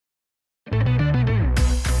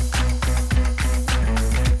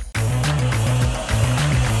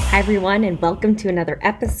Hi, everyone, and welcome to another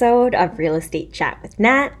episode of Real Estate Chat with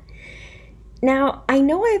Nat. Now, I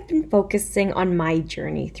know I've been focusing on my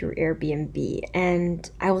journey through Airbnb,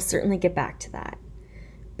 and I will certainly get back to that.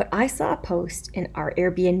 But I saw a post in our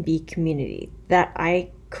Airbnb community that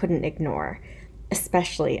I couldn't ignore,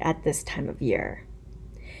 especially at this time of year.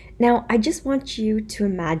 Now, I just want you to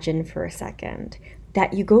imagine for a second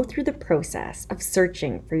that you go through the process of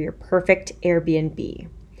searching for your perfect Airbnb.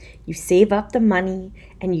 You save up the money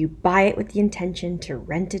and you buy it with the intention to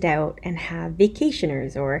rent it out and have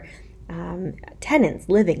vacationers or tenants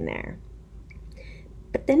living there.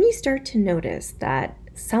 But then you start to notice that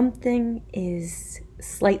something is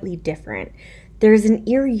slightly different. There's an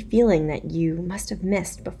eerie feeling that you must have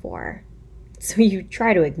missed before. So you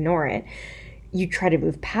try to ignore it. You try to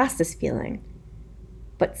move past this feeling.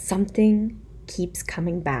 But something keeps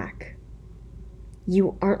coming back.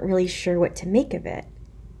 You aren't really sure what to make of it.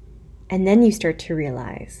 And then you start to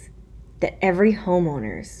realize that every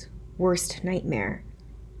homeowner's worst nightmare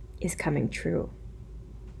is coming true.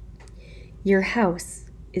 Your house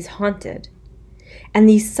is haunted. And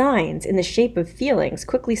these signs in the shape of feelings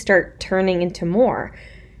quickly start turning into more.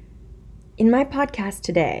 In my podcast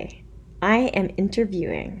today, I am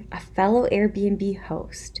interviewing a fellow Airbnb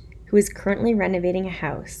host who is currently renovating a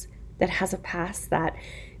house that has a past that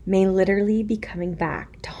may literally be coming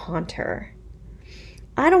back to haunt her.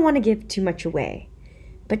 I don't want to give too much away,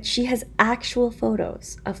 but she has actual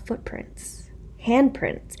photos of footprints,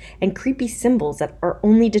 handprints, and creepy symbols that are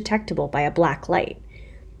only detectable by a black light,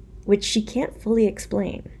 which she can't fully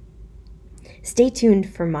explain. Stay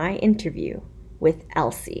tuned for my interview with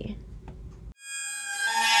Elsie.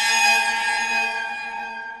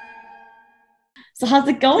 So how's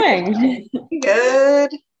it going?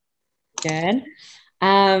 Good. Good.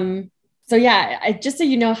 So yeah, just so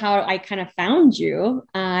you know how I kind of found you,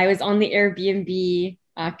 I was on the Airbnb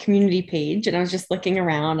community page and I was just looking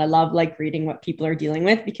around. I love like reading what people are dealing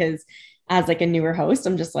with because as like a newer host,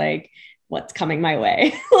 I'm just like, what's coming my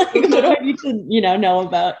way? Like, what do I need to, know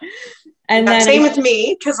about? And Yeah, then same with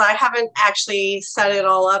me because I haven't actually set it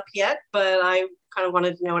all up yet, but I kind of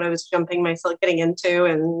wanted to know what I was jumping myself getting into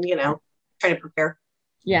and, trying to prepare.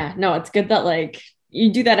 Yeah, no, it's good that like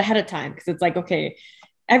you do that ahead of time because it's like, okay,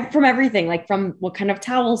 from everything, like from what kind of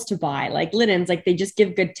towels to buy, like linens, like they just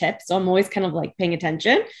give good tips. So I'm always kind of like paying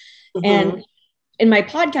attention. Mm-hmm. And in my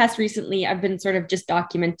podcast recently, I've been sort of just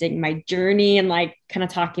documenting my journey and like kind of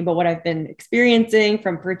talking about what I've been experiencing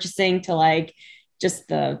from purchasing to like just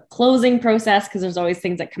the closing process, because there's always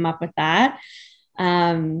things that come up with that.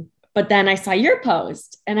 But then I saw your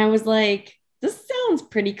post and I was like, this sounds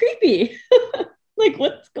pretty creepy. Like,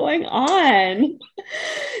 what's going on?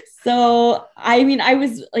 So, I mean, I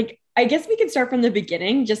was like, I guess we could start from the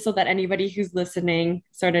beginning just so that anybody who's listening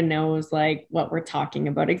sort of knows like what we're talking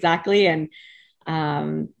about exactly. And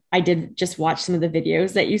I did just watch some of the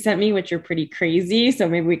videos that you sent me, which are pretty crazy. So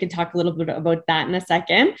maybe we can talk a little bit about that in a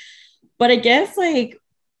second. But I guess like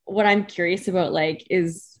what I'm curious about like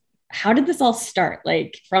is how did this all start?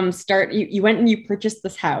 Like from start, you went and you purchased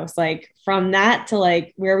this house, like from that to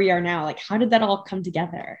like where we are now, like how did that all come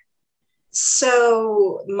together?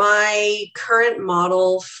 So my current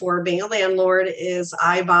model for being a landlord is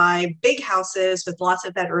I buy big houses with lots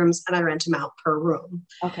of bedrooms and I rent them out per room.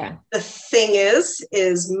 Okay. The thing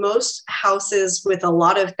is most houses with a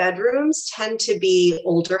lot of bedrooms tend to be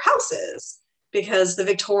older houses because the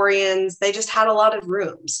Victorians, they just had a lot of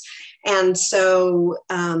rooms. And so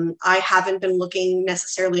I haven't been looking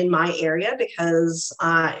necessarily in my area because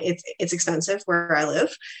it's expensive where I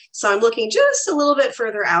live. So I'm looking just a little bit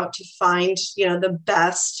further out to find, the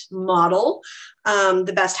best model,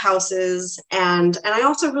 the best houses. And I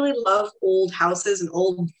also really love old houses and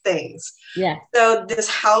old things. Yeah. So this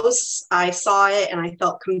house, I saw it and I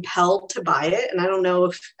felt compelled to buy it. And I don't know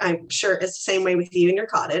if I'm sure it's the same way with you and your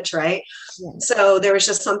cottage, right? Yeah. So there was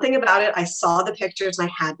just something about it. I saw the pictures and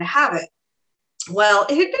I had to have it. Well,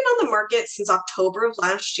 it had been on the market since October of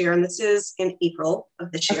last year, and this is in April of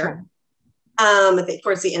this year. Okay. I think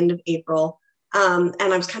towards the end of April. And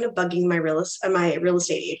I was kind of bugging my real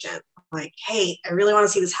estate agent, like, hey, I really want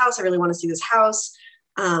to see this house. I really want to see this house.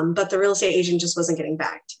 But the real estate agent just wasn't getting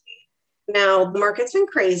back to me. Now, the market's been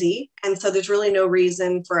crazy. And so there's really no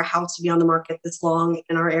reason for a house to be on the market this long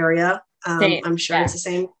in our area. I'm sure it's the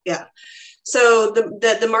same. Yeah. So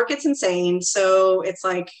the market's insane. So it's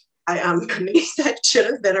like, maybe that should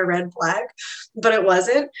have been a red flag, but it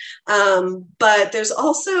wasn't. But there's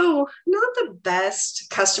also not the best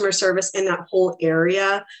customer service in that whole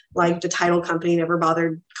area. Like the title company never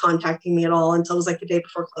bothered contacting me at all until it was like the day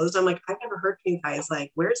before close. I'm like, I've never heard from you guys.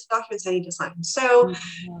 Like, where's the documents I need to sign? So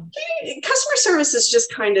customer service is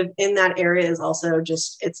just kind of in that area is also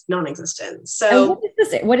just, it's non-existent. So and what is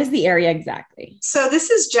this? What is the area exactly? So this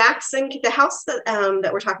is Jackson. The house that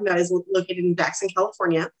we're talking about is located in Jackson,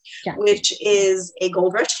 California, Jackson. which is a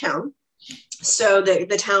gold rush town. So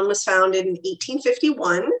the town was founded in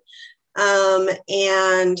 1851.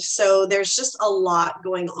 And so there's just a lot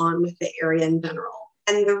going on with the area in general.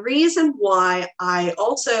 And the reason why I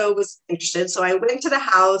also was interested, so I went to the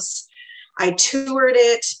house, I toured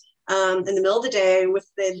it in the middle of the day with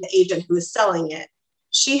the agent who was selling it.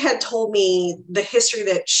 She had told me the history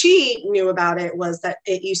that she knew about it was that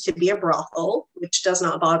it used to be a brothel, which does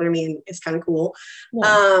not bother me and it's kind of cool.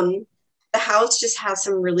 Yeah. The house just has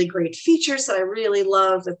some really great features that I really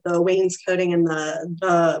love, with the wainscoting and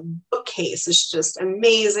the bookcase is just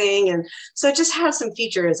amazing. And so it just has some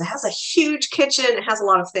features. It has a huge kitchen. It has a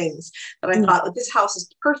lot of things that I thought that this house is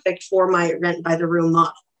perfect for my rent by the room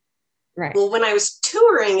model. Right. Well, when I was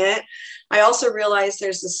touring it, I also realized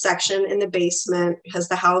there's this section in the basement because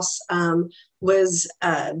the house was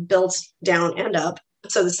built down and up.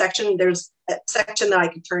 So there's a section that I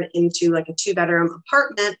could turn into like a 2-bedroom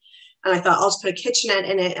apartment. And I thought I'll just put a kitchenette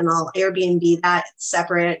in it and I'll Airbnb that,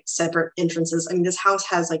 separate entrances. I mean, this house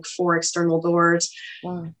has like 4 external doors.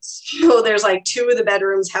 Wow. So there's like 2 of the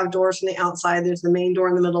bedrooms have doors from the outside. There's the main door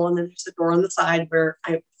in the middle, and then there's the door on the side for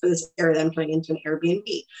this area that I'm putting into an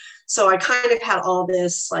Airbnb. So I kind of had all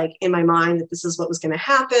this like in my mind that this is what was going to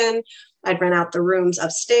happen. I'd rent out the rooms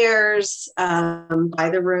upstairs by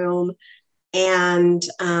the room. And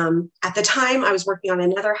at the time I was working on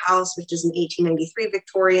another house, which is an 1893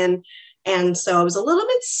 Victorian. And so I was a little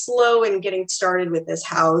bit slow in getting started with this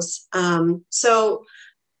house. So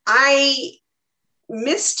I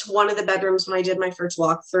missed one of the bedrooms when I did my first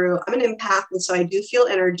walkthrough. I'm an empath, and so I do feel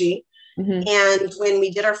energy. Mm-hmm. And when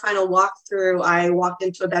we did our final walkthrough, I walked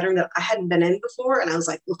into a bedroom that I hadn't been in before. And I was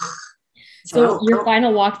like, ugh. So your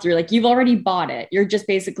final walkthrough, like you've already bought it. You're just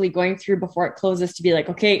basically going through before it closes to be like,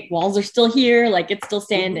 okay, walls are still here. Like it's still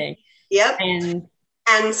standing. Yep.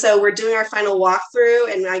 And so we're doing our final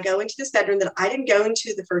walkthrough, and I go into this bedroom that I didn't go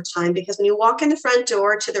into the first time, because when you walk in the front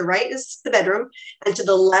door, to the right is the bedroom and to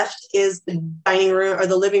the left is the dining room or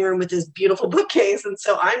the living room with this beautiful bookcase. And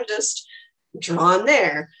so I'm just drawn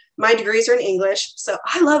there. My degrees are in English, so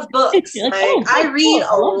I love books. Like, I read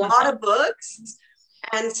a lot of books.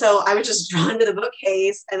 And so I was just drawn to the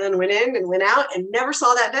bookcase, and then went in and went out and never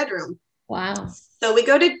saw that bedroom. Wow. So we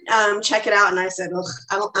go to check it out, and I said,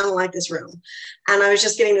 I don't like this room. And I was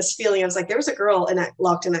just getting this feeling. I was like, there was a girl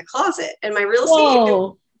locked in that closet. And my real estate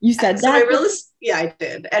agent, you said so that? Yeah, I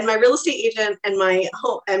did. And my real estate agent and my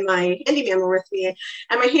handyman were with me.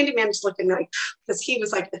 And my handyman just looked at me like, because he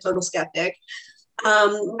was like a total skeptic.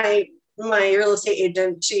 My real estate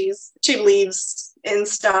agent, she believes in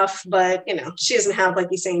stuff, but she doesn't have like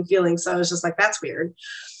these same feelings. So I was just like, that's weird.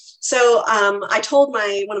 So I told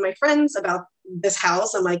one of my friends about this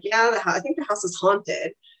house. I'm like, yeah, I think the house is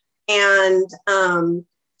haunted. And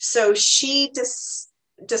so she just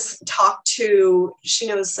talked to, she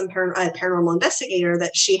knows some paranormal investigator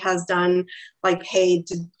that she has done, like paid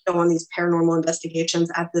to go on these paranormal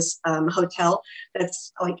investigations at this hotel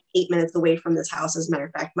that's like 8 minutes away from this house. As a matter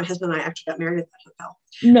of fact, my husband and I actually got married at that hotel.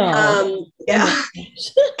 No. Yeah.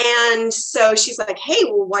 And so she's like, hey,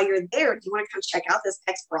 well, while you're there, do you want to come check out this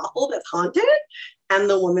ex-brothel that's haunted? And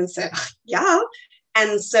the woman said, yeah.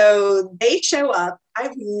 And so they show up.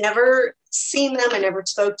 I've never seen them. I never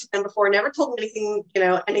spoke to them before, never told them anything,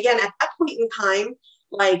 and again, at that point in time,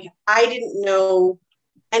 like I didn't know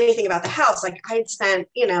anything about the house. Like I had spent,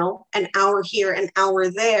 an hour here, an hour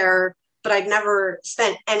there, but I'd never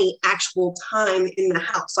spent any actual time in the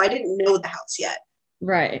house. So I didn't know the house yet.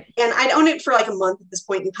 Right. And I'd owned it for like a month at this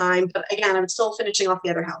point in time, but again, I was still finishing off the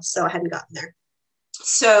other house. So I hadn't gotten there.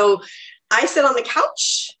 So I sit on the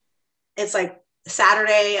couch. It's like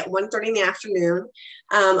Saturday at 1:30 in the afternoon.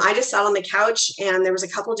 I just sat on the couch, and there was a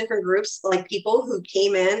couple of different groups, like people who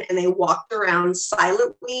came in and they walked around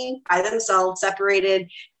silently by themselves, separated,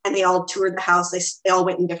 and they all toured the house. They all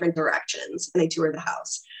went in different directions, and they toured the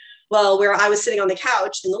house. Well, where I was sitting on the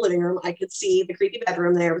couch in the living room, I could see the creepy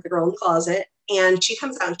bedroom there with the girl in the closet. And she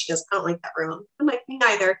comes out and she goes, I don't like that room. I'm like, me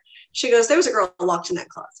neither. She goes, there was a girl locked in that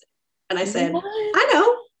closet. And I said, what? I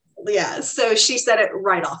know. Yeah. So she said it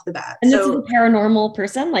right off the bat. And this is a paranormal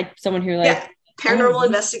person, like someone who like paranormal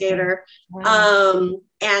investigator. Wow.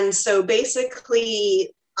 And so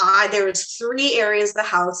basically there was 3 areas of the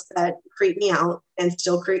house that creeped me out and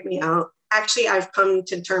still creep me out. actually, I've come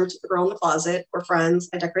to terms with the girl in the closet. We're friends.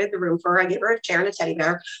 I decorated the room for her. I gave her a chair and a teddy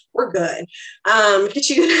bear. We're good.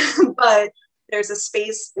 But there's a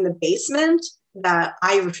space in the basement that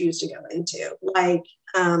I refuse to go into. Like,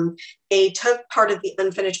 they took part of the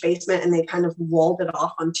unfinished basement and they kind of walled it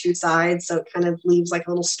off on two sides. So it kind of leaves like a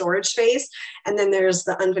little storage space. And then there's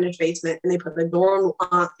the unfinished basement and they put the door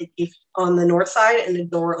on the north side and the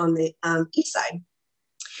door on the east side.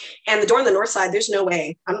 And the door on the north side, there's no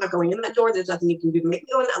way. I'm not going in that door. There's nothing you can do to make me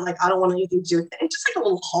go in that. Like, I don't want anything to do with it. It's just like a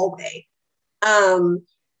little hallway.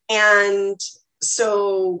 And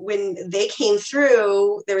so when they came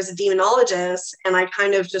through, there was a demonologist and I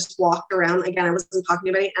kind of just walked around. Again, I wasn't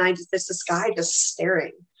talking to anybody. And there's this guy just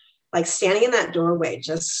staring, like standing in that doorway,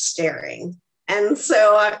 just staring. And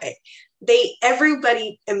so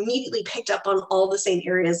everybody immediately picked up on all the same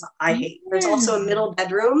areas I hate. There's also a middle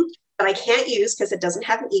bedroom that I can't use because it doesn't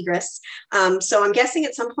have an egress. So I'm guessing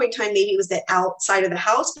at some point in time, maybe it was the outside of the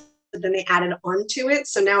house, but then they added onto it.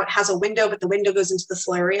 So now it has a window, but the window goes into the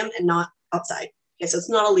solarium and not outside. Okay, so it's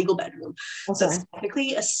not a legal bedroom. Okay. So it's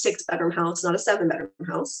technically a 6-bedroom house, not a 7-bedroom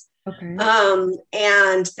house. Okay.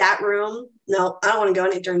 And that room, no, I don't want to go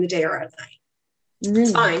in it during the day or at night. Really?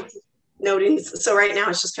 It's fine. Nobody's. So right now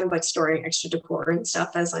it's just kind of like storing extra decor and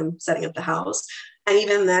stuff as I'm setting up the house. And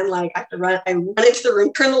even then, like I run into the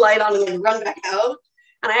room, turn the light on, and then run back out.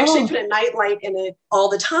 And I actually put a night light in it all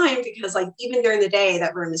the time because, like, even during the day,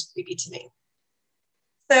 that room is creepy to me.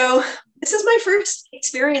 So this is my first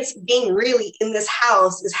experience being really in this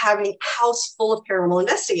house, is having a house full of paranormal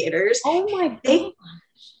investigators. Oh my gosh.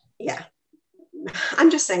 Yeah. I'm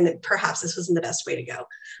just saying that perhaps this wasn't the best way to go.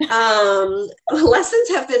 Lessons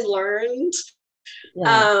have been learned.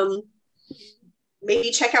 Yeah.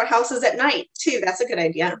 Maybe check out houses at night too. That's a good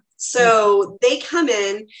idea. So they come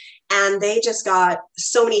in and they just got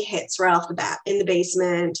so many hits right off the bat in the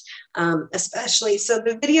basement, especially. So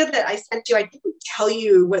the video that I sent you, I didn't tell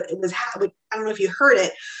you what it was. I don't know if you heard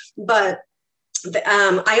it, but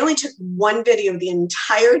I only took one video the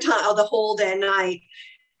entire time, the whole day and night.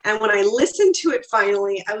 And when I listened to it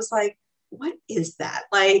finally, I was like, what is that?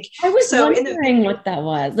 Like, I was wondering what that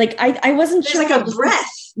was. Like, I wasn't sure. There's like a breath.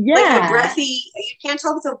 Yeah. Like a breathy, you can't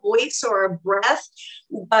tell if it's a voice or a breath.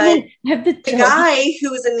 But the guy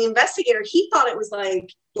who was the investigator, he thought it was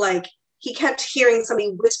like he kept hearing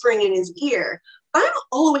somebody whispering in his ear. But I'm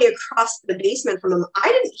all the way across the basement from him. I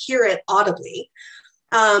didn't hear it audibly.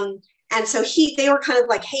 And so they were kind of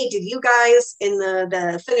like, hey, did you guys in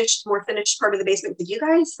the more finished part of the basement, did you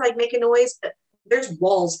guys like make a noise? But there's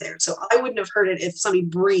walls there. So I wouldn't have heard it if somebody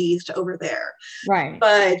breathed over there. Right.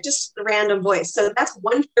 But just a random voice. So that's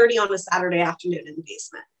 1:30 on a Saturday afternoon in the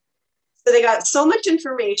basement. So they got so much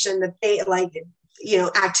information that they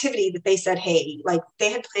activity that they said, hey, like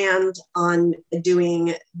they had planned on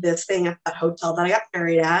doing this thing at that hotel that I got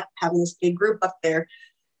married at, having this big group up there.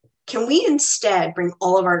 Can we instead bring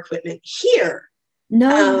all of our equipment here?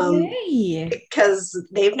 No way. Because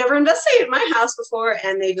they've never investigated my house before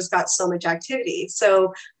and they just got so much activity.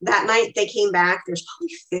 So that night they came back. There's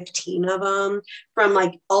probably 15 of them from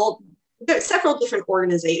like several different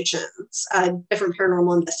organizations, different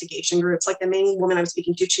paranormal investigation groups. Like the main woman I was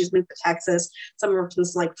speaking to, she's moved to Texas. Some are from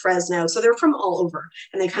like Fresno. So they're from all over.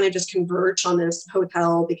 And they kind of just converge on this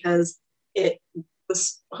hotel because it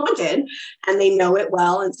was haunted and they know it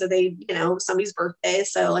well, and so they somebody's birthday,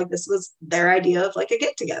 so like this was their idea of like a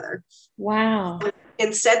get together. Wow.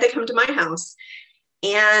 Instead they come to my house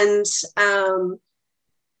and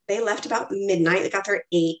they left about midnight. They got there at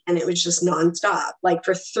 8 and it was just nonstop, like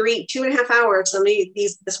for 2.5 hours.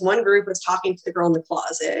 This one group was talking to the girl in the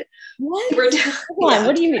closet. What?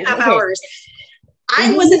 What do you mean? 2.5 hours.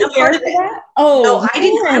 I wasn't a part of it. Oh, no, I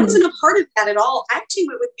didn't. I wasn't a part of that at all. I actually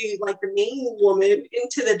went with the main woman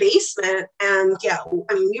into the basement, and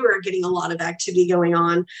we were getting a lot of activity going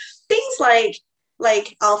on. Things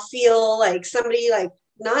like I'll feel like somebody like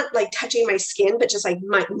not like touching my skin, but just like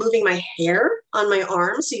moving my hair on my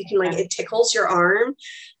arm, so you can it tickles your arm.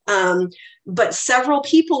 But several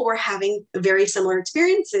people were having very similar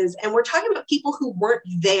experiences, and we're talking about people who weren't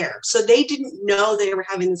there. So they didn't know they were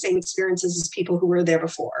having the same experiences as people who were there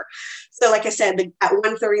before. So like I said, at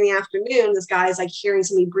 1:30 in the afternoon, this guy's like hearing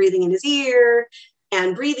somebody breathing in his ear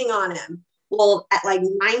and breathing on him. Well, at like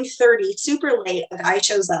 9:30, super late, a guy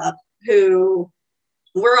shows up who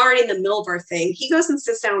we're already in the middle of our thing. He goes and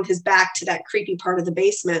sits down with his back to that creepy part of the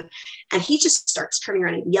basement, and he just starts turning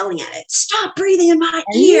around and yelling at it. Stop breathing in my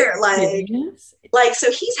ear. Like,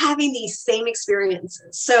 so he's having these same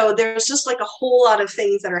experiences. So there's just like a whole lot of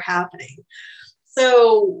things that are happening.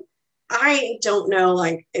 So I don't know,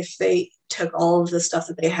 like if they took all of the stuff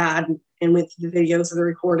that they had and went through the videos of the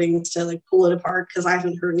recordings to like pull it apart because I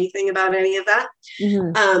haven't heard anything about any of that.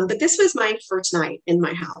 But this was my first night in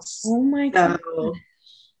my house. Oh my God.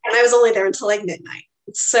 And I was only there until like midnight.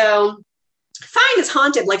 So fine, it's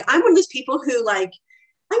haunted. Like I'm one of those people who like,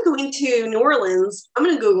 I'm going to New Orleans. I'm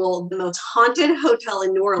going to Google the most haunted hotel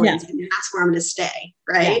in New Orleans, and that's where I'm going to stay.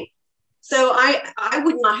 Right. Yeah. So I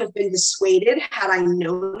would not have been dissuaded had I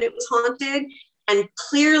known it was haunted. And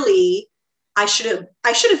clearly I should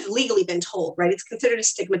have legally been told, right? It's considered a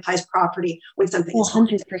stigmatized property when something is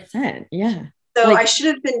haunted. 100%. Yeah. So I should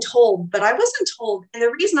have been told, but I wasn't told. And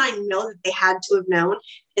the reason I know that they had to have known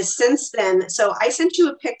is since then. So I sent you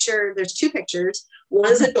a picture. There's 2 pictures.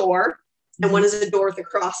 One is a door and one is a door with a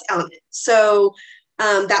cross on it. So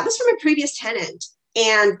that was from a previous tenant.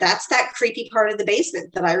 And that's that creepy part of the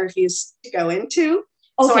basement that I refused to go into.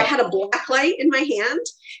 Okay. So I had a black light in my hand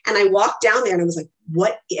and I walked down there and I was like,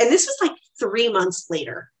 what? And this was like 3 months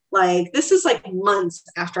later. Like, this is like months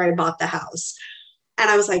after I bought the house. And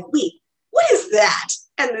I was like, wait, what is that?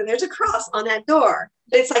 And then there's a cross on that door.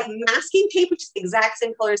 It's like masking tape, which is the exact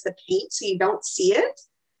same color as the paint. So you don't see it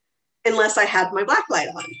unless I had my black light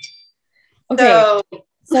on. Okay.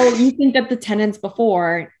 So you think that the tenants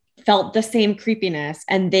before felt the same creepiness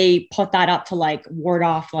and they put that up to like ward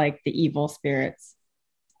off like the evil spirits?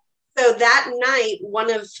 So that night,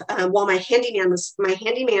 while my handyman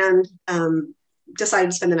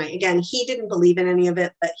decided to spend the night. Again, he didn't believe in any of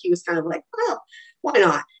it, but he was kind of like, well, why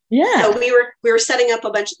not? Yeah. So we were setting up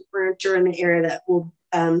a bunch of furniture in the area that will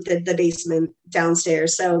the basement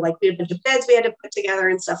downstairs. So like we had a bunch of beds we had to put together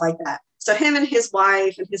and stuff like that. So him and his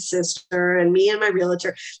wife and his sister and me and my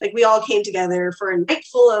realtor, like we all came together for a night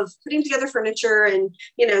full of putting together furniture and,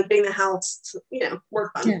 getting the house,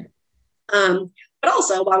 more fun. Yeah. But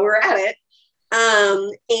also while we were at it,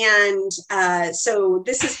 so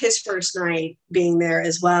this is his first night being there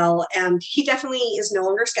as well. And he definitely is no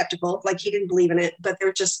longer skeptical. Like he didn't believe in it, but there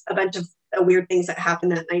were just a bunch of weird things that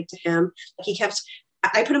happened that night to him. Like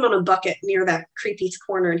I put him on a bucket near that creepy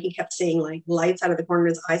corner and he kept seeing like lights out of the corner of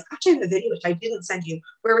his eyes. Actually, in the video, which I didn't send you,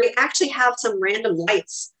 where we actually have some random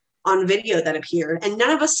lights on video that appeared and none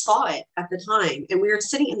of us saw it at the time. And we were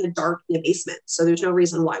sitting in the dark in the basement. So there's no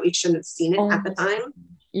reason why we shouldn't have seen it at the time.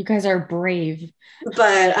 You guys are brave.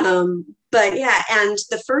 But yeah. And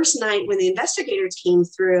the first night when the investigators came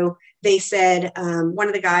through, they said, one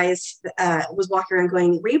of the guys was walking around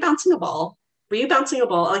going, were you bouncing a ball? Were you bouncing a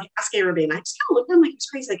ball? Like asking everybody. And I just kind of looked at him like, it's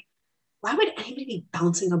crazy. Like, why would anybody be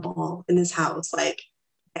bouncing a ball in this house? Like,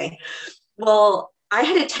 okay. Well, I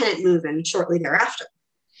had a tenant move in shortly thereafter.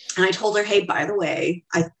 And I told her, hey, by the way,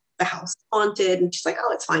 the house is haunted. And she's like,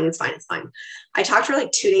 oh, it's fine. It's fine. It's fine. I talked to her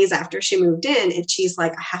like 2 days after she moved in. And she's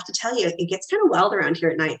like, I have to tell you, it gets kind of wild around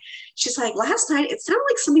here at night. She's like, last night, it sounded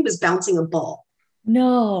like somebody was bouncing a ball.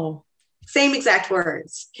 No. Same exact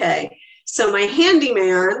words. Okay. So my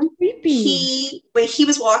handyman, when he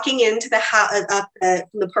was walking into the house from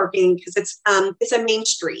the parking, because it's a main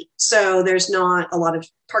street, so there's not a lot of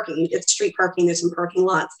parking. It's street parking. There's some parking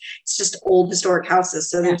lots. It's just old historic houses,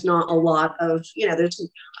 so there's not a lot of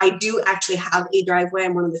I do actually have a driveway.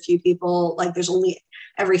 I'm one of the few people. Like there's only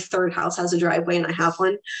every third house has a driveway, and I have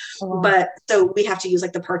one. Oh. But so we have to use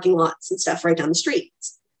like the parking lots and stuff right down the street,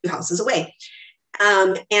 2 houses away.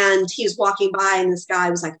 And he was walking by and this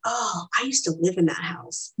guy was like, oh, I used to live in that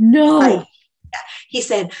house. No. He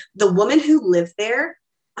said, the woman who lived there,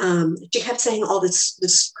 she kept saying all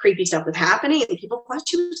this creepy stuff was happening and people thought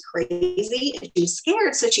she was crazy and she was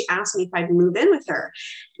scared. So she asked me if I'd move in with her.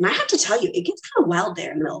 And I have to tell you, it gets kind of wild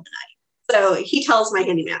there in the middle of the night. So he tells my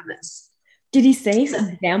handyman this. Did he say some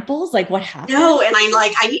examples? Like what happened? No. And I'm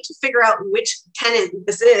like, I need to figure out which tenant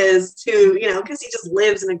this is to, because he just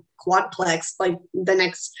lives in a quadplex, like the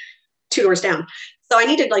next 2 doors down. So I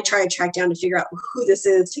need to like try to track down to figure out who this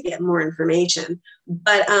is to get more information.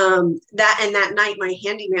 But that night, my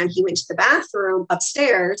handyman, he went to the bathroom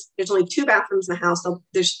upstairs. There's only 2 bathrooms in the house. So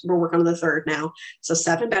we're working on the 3rd now. So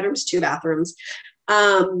 7 bedrooms, 2 bathrooms.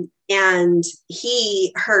 And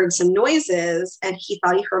he heard some noises and he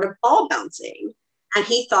thought he heard a ball bouncing and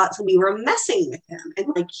he thought we were messing with him. And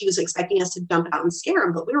like, he was expecting us to jump out and scare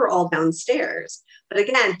him, but we were all downstairs. But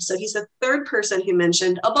again, so he's the 3rd person who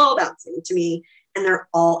mentioned a ball bouncing to me and they're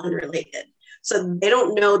all unrelated. So they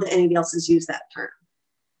don't know that anybody else has used that term.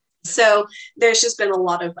 So there's just been a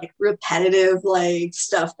lot of like repetitive like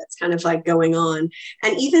stuff that's kind of like going on.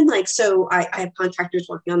 And even like, so I have contractors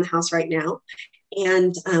working on the house right now.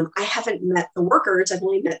 And I haven't met the workers. I've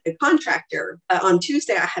only met the contractor. On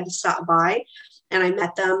Tuesday, I had to stop by and I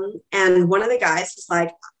met them. And one of the guys is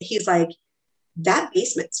like, he's like, that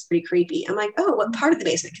basement's pretty creepy. I'm like, oh, what part of the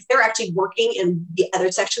basement? Because they're actually working in the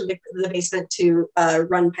other section of the basement to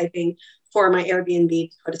run piping for my Airbnb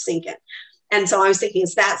to put a sink in. And so I was thinking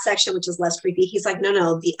it's that section, which is less creepy. He's like,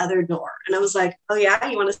 no, the other door. And I was like, oh yeah,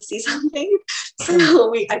 you want to see something?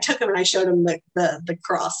 So I took him and I showed him the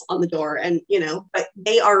cross on the door, and but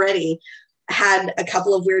they already had a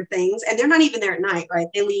couple of weird things, and they're not even there at night, right?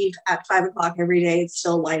 They leave at 5 o'clock every day. It's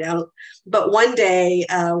still light out. But one day,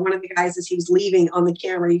 one of the guys, as he was leaving on the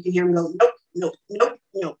camera, you can hear him go, nope, nope, nope,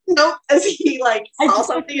 nope, nope, as he like saw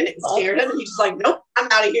something and it scared him. And he's just like, nope, I'm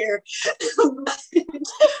out of here.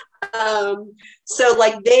 So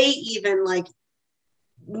like they even like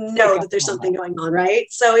know that there's something going on, right?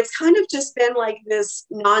 So it's kind of just been like this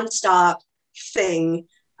nonstop thing.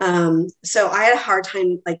 So I had a hard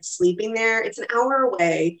time like sleeping there. It's an hour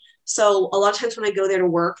away. So a lot of times when I go there to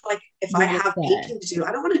work, like if I have baking to do,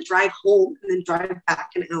 I don't want to drive home and then drive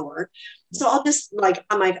back an hour. So I'll just like,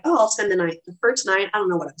 I'm like, oh, I'll spend the night. The first night, I don't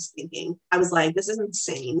know what I was thinking. I was like, this is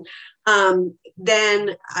insane.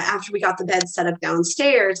 Then after we got the bed set up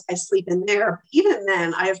downstairs, I sleep in there. Even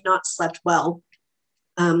then, I have not slept well.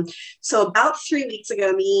 So about 3 weeks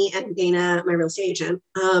ago, me and Dana, my real estate agent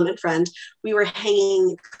and friend, we were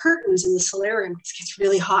hanging curtains in the solarium because it gets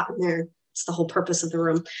really hot in there. It's the whole purpose of the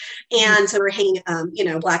room. And so we're hanging,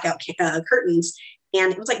 blackout curtains.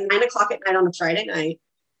 And it was like 9 o'clock at night on a Friday night.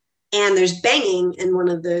 And there's banging in one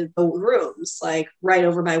of the rooms, like right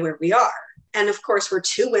over by where we are. And of course, we're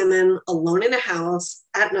two women alone in a house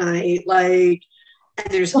at night, like, and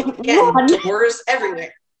there's again doors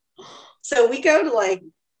everywhere. So we go to like,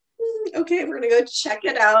 okay, we're gonna go check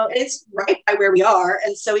it out. And it's right by where we are.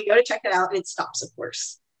 And so we go to check it out and it stops, of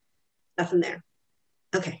course. Nothing there.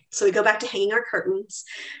 Okay, so we go back to hanging our curtains,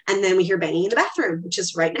 and then we hear banging in the bathroom, which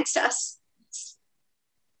is right next to us.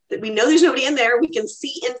 We know there's nobody in there. We can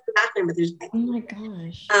see into the bathroom, but there's banging. Oh my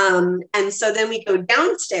gosh. And so then we go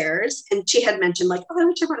downstairs, and she had mentioned like, oh, I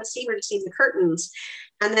wish I brought a steamer to steam the curtains.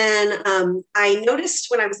 And then I noticed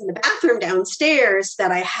when I was in the bathroom downstairs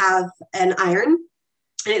that I have an iron,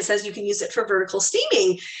 and it says you can use it for vertical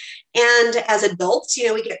steaming. And as adults,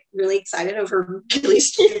 we get really excited over really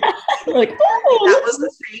stupid. Like, oh, that was the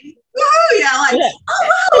thing. Oh yeah, like, yeah.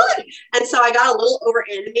 Oh wow. And so I got a little over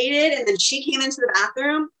animated, and then she came into the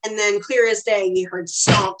bathroom, and then clear as day, you heard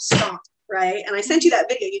stomp, stomp, right? And I sent you that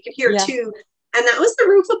video. You could hear too, and that was the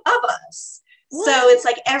roof above us. What? So it's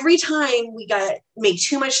like every time we make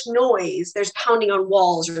too much noise, there's pounding on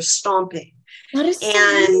walls or stomping. That is so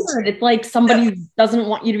weird. It's like somebody doesn't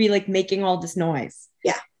want you to be like making all this noise.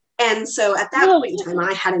 Yeah. And so at that point in time,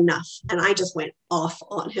 I had enough, and I just went off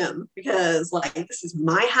on him because like, this is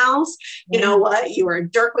my house. You know what? You were a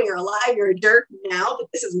jerk when you're alive. You're a jerk now, but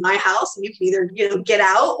this is my house, and you can either, get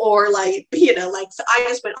out or like, so I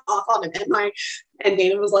just went off on him, and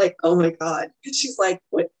Dana was like, oh my God. And she's like,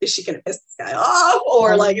 what, is she going to piss this guy off?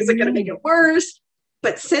 Or like, is it going to make it worse?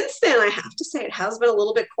 But since then, I have to say it has been a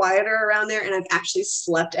little bit quieter around there, and I've actually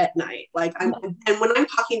slept at night. Like and when I'm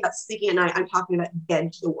talking about sleeping at night, I'm talking about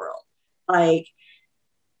dead to the world. Like,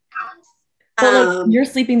 like you're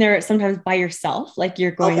sleeping there sometimes by yourself, like you're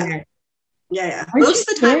going there. Yeah. Most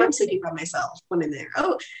of the time, I'm sleeping by myself when I'm there.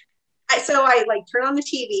 So I like turn on the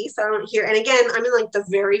TV so I don't hear. And again, I'm in like the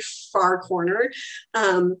very far corner.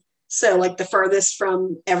 So like the farthest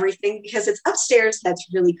from everything, because it's upstairs. That's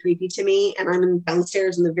really creepy to me. And I'm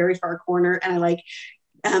downstairs in the very far corner, and I like,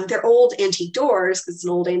 they're old antique doors because it's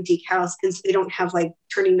an old antique house. And so they don't have like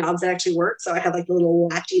turning knobs that actually work. So I have like a little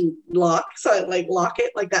latching lock. So I like lock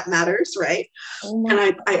it, like that matters. Right.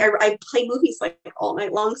 And I play movies like all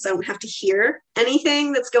night long, so I don't have to hear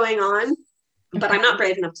anything that's going on, but I'm not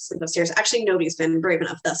brave enough to sleep upstairs. Actually, nobody's been brave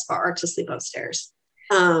enough thus far to sleep upstairs.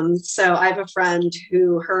 So I have a friend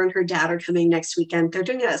who, her and her dad are coming next weekend. They're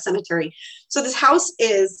doing it at a cemetery. So this house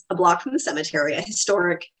is a block from the cemetery, a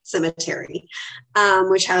historic cemetery,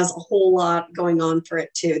 which has a whole lot going on for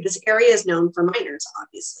it too. This area is known for miners,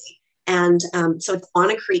 obviously. And so it's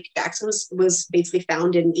on a creek. Jackson was basically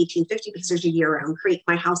found in 1850 because there's a year-round creek.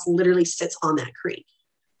 My house literally sits on that creek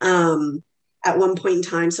at one point in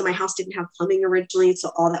time. So my house didn't have plumbing originally.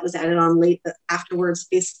 So all that was added on late afterwards.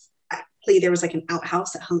 There was like an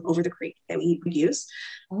outhouse that hung over the creek that we would use.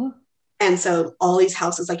 Oh. And so all these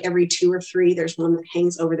houses, like every 2 or 3, there's one that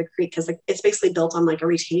hangs over the creek because like, it's basically built on like a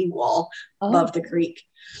retaining wall above the creek.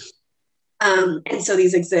 And so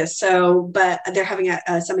these exist. So, but they're having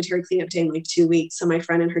a cemetery cleanup day in like 2 weeks. So my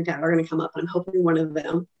friend and her dad are going to come up, and I'm hoping one of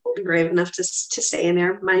them will be brave enough to stay in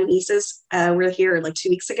there. My nieces were here like 2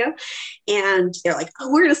 weeks ago, and they're like,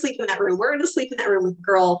 oh, we're going to sleep in that room. We're going to sleep in that room with the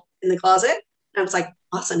girl in the closet. And I was like,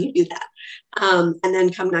 awesome, you do that. And then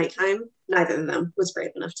come nighttime, neither of them was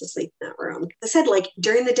brave enough to sleep in that room. I said, like,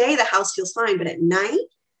 during the day, the house feels fine, but at night,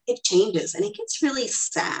 it changes and it gets really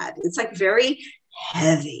sad. It's like very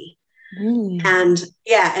heavy. Really? And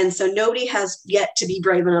yeah, and so nobody has yet to be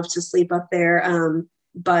brave enough to sleep up there.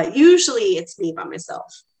 But usually it's me by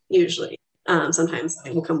myself, usually. Sometimes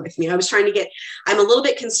they will come with me. I'm a little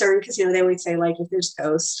bit concerned because, they always say, like, if there's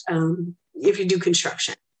ghosts, if you do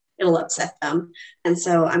construction, it'll upset them. And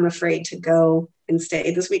so I'm afraid to go and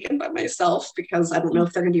stay this weekend by myself because I don't know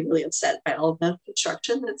if they're going to be really upset by all the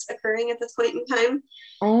construction that's occurring at this point in time.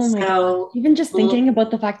 Oh my God. Even just thinking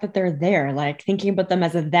about the fact that they're there, like thinking about them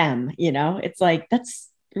as a them, it's like, that's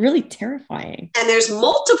really terrifying. And there's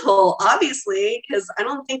multiple, obviously, because I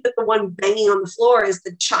don't think that the one banging on the floor is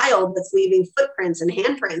the child that's leaving footprints and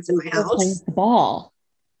handprints in my house. The ball.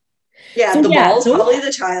 Yeah, so the ball's probably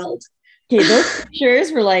the child. Okay, those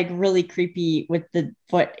pictures were like really creepy with the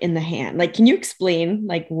foot in the hand. Like, can you explain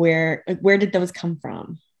like where did those come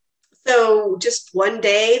from? So just one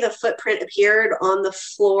day the footprint appeared on the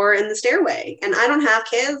floor in the stairway. And I don't have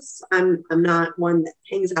kids. I'm not one that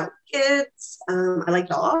hangs out with kids. I like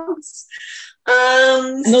dogs.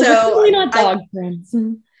 And those are really not dog friends.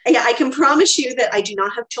 Yeah, I can promise you that I do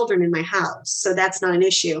not have children in my house. So that's not an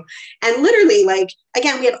issue. And literally, like,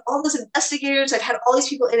 again, we had all those investigators. I've had all these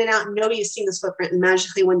people in and out, and nobody has seen this footprint. And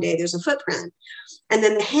magically one day there's a footprint. And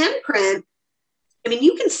then the handprint, I mean,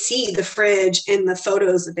 you can see the fridge in the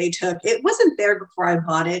photos that they took. It wasn't there before I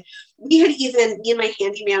bought it. We had even, me and my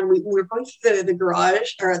handyman, we were going through the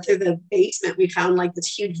garage or through the basement. We found like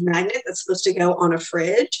this huge magnet that's supposed to go on a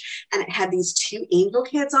fridge. And it had these 2 angel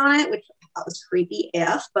kids on it, which I thought was creepy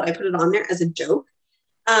AF, but I put it on there as a joke.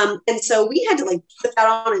 And so we had to like put that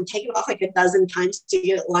on and take it off like a dozen times to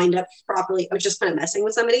get it lined up properly. I was just kind of messing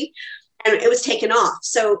with somebody. And it was taken off.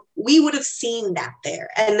 So we would have seen that there.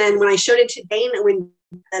 And then when I showed it to Dana, when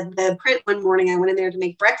the print one morning, I went in there to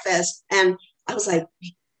make breakfast and I was like,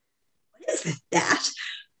 what is that?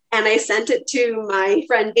 And I sent it to my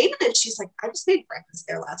friend Dana and she's like, I just made breakfast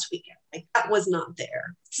there last weekend. Like that was not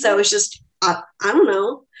there. So it's just, I don't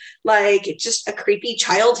know, like just a creepy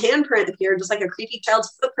child handprint appeared, just like a creepy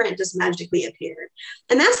child's footprint just magically appeared.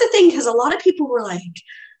 And that's the thing, because a lot of people were like,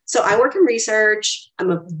 so I work in research.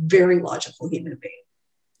 I'm a very logical human being.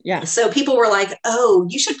 Yeah. So people were like, oh,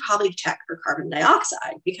 you should probably check for carbon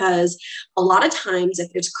dioxide, because a lot of times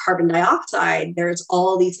if there's carbon dioxide, there's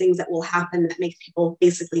all these things that will happen that make people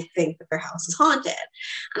basically think that their house is haunted.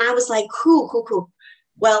 And I was like, cool.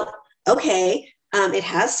 Well, okay. It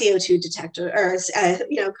has CO2 detector or,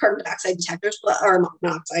 carbon dioxide detectors, or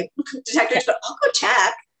monoxide detectors, but I'll go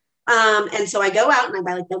check. And so I go out and I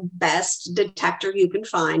buy like the best detector you can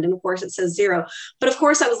find. And of course it says 0. But of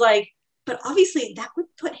course I was like, but obviously that would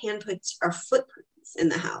put handprints or footprints in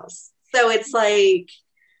the house. So it's like,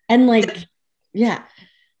 and like, yeah,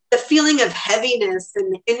 the feeling of heaviness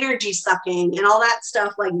and energy sucking and all that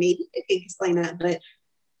stuff, like maybe I can explain that, but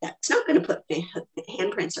that's not going to put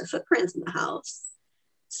handprints or footprints in the house.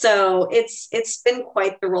 So it's been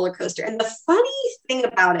quite the roller coaster. And the funny thing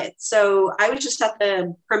about it, so I was just at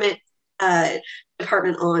the permit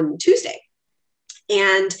department on Tuesday.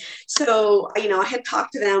 And so, I had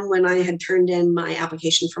talked to them when I had turned in my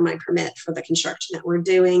application for my permit for the construction that we're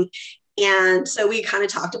doing. And so we kind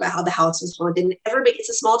of talked about how the house was haunted. And it's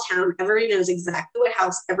a small town. Everybody knows exactly what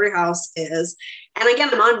house every house is. And again,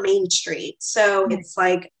 I'm on Main Street. So it's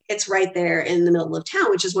like, it's right there in the middle of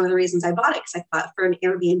town, which is one of the reasons I bought it. Because I thought for an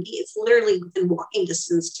Airbnb, it's literally within walking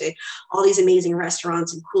distance to all these amazing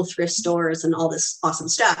restaurants and cool thrift stores and all this awesome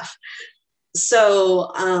stuff.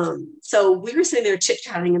 So we were sitting there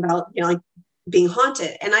chit-chatting about, like being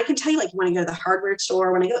haunted. And I can tell you, like, when I go to the hardware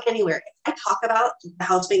store, when I go anywhere, if I talk about the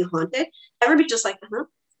house being haunted, everybody's just like,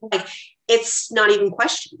 like, it's not even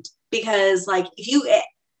questioned, because like,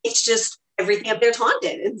 it's just everything up there is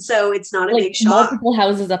haunted. And so it's not a big shock. Multiple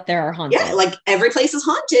houses up there are haunted. Yeah, like every place is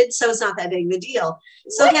haunted. So it's not that big of a deal.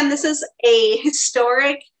 So again, this is a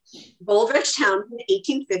historic gold rush town from the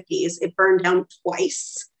 1850s. It burned down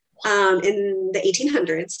twice. In the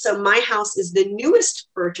 1800s. So my house is the newest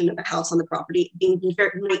version of the house on the property, being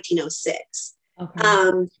built in 1906.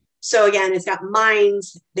 Okay. So again, it's got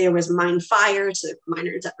mines. There was mine fires, so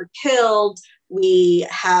miners that were killed.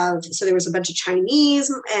 So there was a bunch of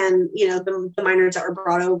Chinese and, the miners that were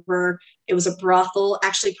brought over. It was a brothel.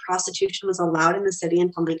 Actually, prostitution was allowed in the city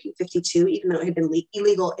until 1952, even though it had been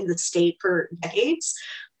illegal in the state for decades.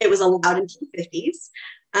 It was allowed until the 50s.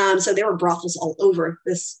 So there were brothels all over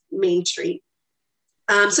this Main Street.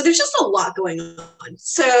 So there's just a lot going on.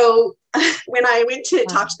 So when I went to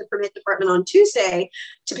talk to the permit department on Tuesday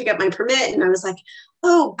to pick up my permit, and I was like,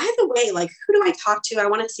 oh, by the way, like, who do I talk to? I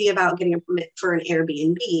want to see about getting a permit for an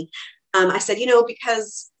Airbnb. I said,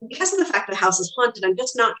 because of the fact that the house is haunted, I'm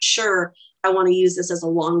just not sure I want to use this as a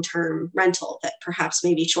long-term rental, that perhaps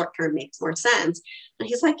maybe short-term makes more sense. And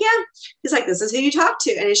he's like, yeah, he's like, this is who you talk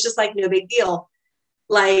to. And it's just like, no big deal.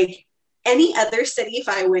 Like any other city, if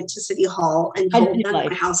I went to City Hall and told them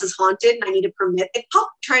my house is haunted and I need a permit, they'd probably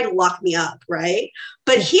try to lock me up, right?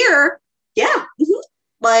 But here, yeah,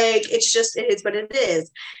 like it's just, it is what it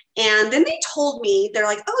is. And then they told me, they're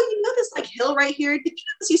like, oh, this like hill right here, did you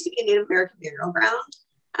know this used to be a Native American burial ground?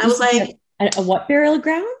 And I was like, a what burial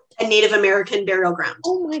ground? A Native American burial ground.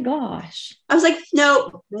 Oh my gosh. I was like,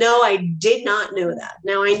 no, I did not know that.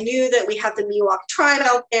 Now I knew that we have the Miwok tribe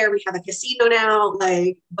out there. We have a casino now,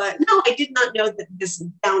 but no, I did not know that this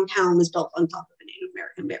downtown was built on top of a Native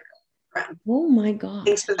American burial ground. Oh my God.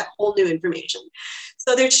 Thanks for that whole new information.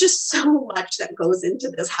 So there's just so much that goes into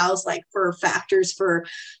this house, like for factors for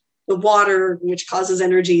the water, which causes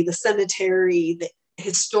energy, the cemetery, the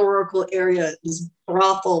historical area, this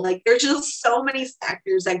brothel. Like there's just so many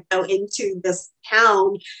factors that go into this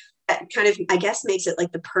town that kind of, I guess, makes it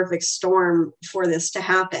like the perfect storm for this to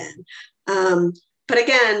happen. But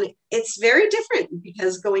again, it's very different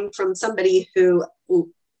because going from somebody who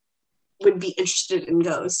would be interested in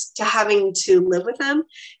ghosts to having to live with them,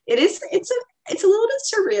 it's a little bit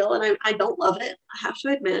surreal, and I don't love it, I have to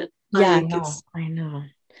admit. Yeah, I know.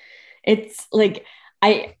 It's like,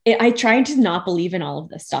 I tried to not believe in all of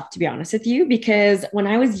this stuff, to be honest with you, because when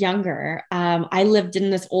I was younger, I lived in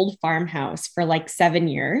this old farmhouse for like 7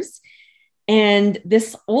 years. And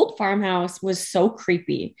this old farmhouse was so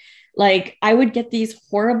creepy. Like I would get these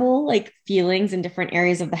horrible like feelings in different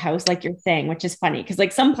areas of the house, like you're saying, which is funny. Cause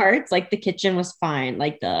like some parts, like the kitchen was fine,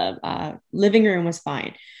 like the living room was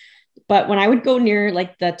fine. But when I would go near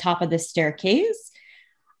like the top of the staircase,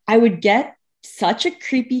 I would get such a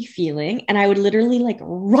creepy feeling, and I would literally like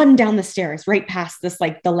run down the stairs right past this,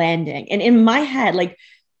 like the landing. And in my head, like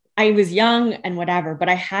I was young and whatever, but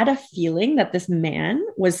I had a feeling that this man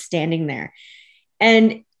was standing there.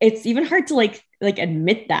 And it's even hard to like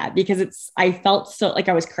admit that, because I felt so like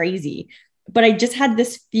I was crazy, but I just had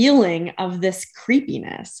this feeling of this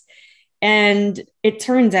creepiness. And it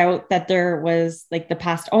turns out that there was like the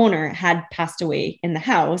past owner had passed away in the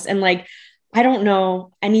house. And like, I don't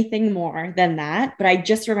know anything more than that, but I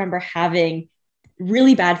just remember having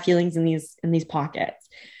really bad feelings in these pockets.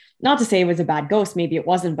 Not to say it was a bad ghost, maybe it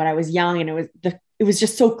wasn't, but I was young, and it was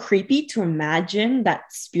just so creepy to imagine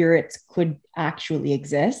that spirits could actually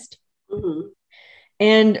exist. Mm-hmm.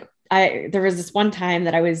 And there was this one time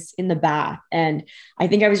that I was in the bath, and I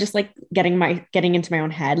think I was just like getting into my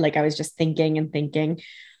own head. Like I was just thinking and thinking,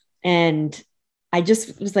 and I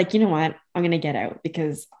just was like, you know what, I'm going to get out,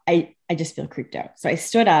 because I just feel creeped out. So I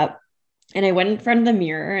stood up and I went in front of the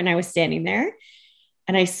mirror, and I was standing there,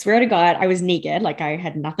 and I swear to God, I was naked. Like I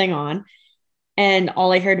had nothing on. And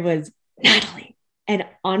all I heard was Natalie. And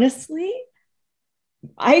honestly,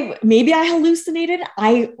 maybe I hallucinated.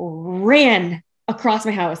 I ran across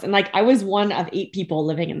my house, and like I was one of 8 people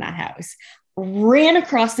living in that house, ran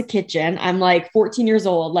across the kitchen. I'm like 14 years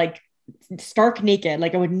old, like stark naked.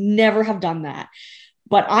 Like I would never have done that.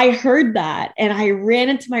 But I heard that, and I ran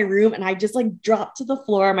into my room, and I just like dropped to the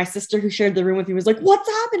floor. My sister, who shared the room with me, was like, what's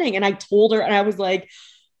happening? And I told her, and I was like,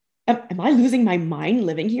 am I losing my mind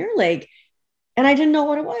living here? Like, and I didn't know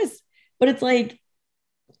what it was. But it's like,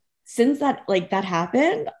 since that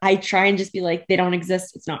happened, I try and just be like, they don't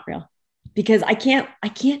exist. It's not real. Because I can't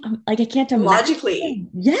imagine. Logically.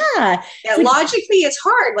 Yeah. Logically, it's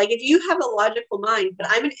hard. Like if you have a logical mind, but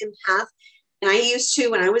I'm an empath. And I used to,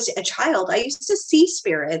 when I was a child, I used to see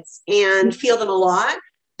spirits and feel them a lot.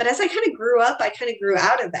 But as I kind of grew up, I kind of grew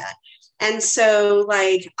out of that. And so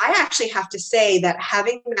like, I actually have to say that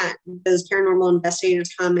having those paranormal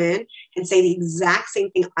investigators come in and say the exact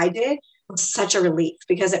same thing I did was such a relief,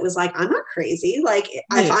 because it was like, I'm not crazy. Like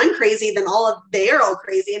right. If I'm crazy, then they're all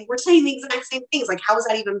crazy. And we're saying the exact same things. Like, how is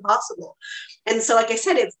that even possible? And so, like I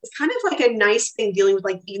said, it's kind of like a nice thing dealing with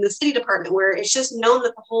like even the city department, where it's just known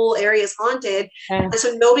that the whole area is haunted. Yeah. And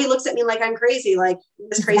so nobody looks at me like I'm crazy. Like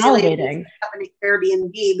this crazy lady have an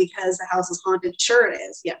Airbnb because the house is haunted. Sure it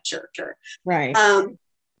is. Yeah, sure. Right.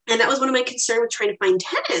 And that was one of my concerns with trying to find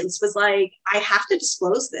tenants, was like, I have to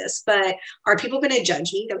disclose this, but are people going to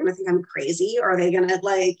judge me? They're going to think I'm crazy. Or are they going to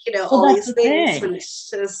like, all these things when it's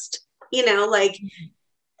just, like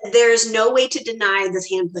there's no way to deny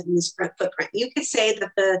this handprint in this footprint. You could say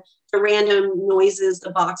that the random noises, the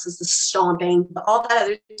boxes, the stomping, all that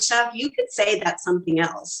other stuff, you could say that's something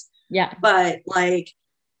else. Yeah. But like,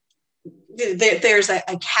 there's a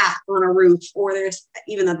cat on a roof, or there's,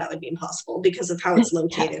 even though that would be impossible because of how it's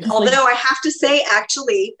located. Although I have to say,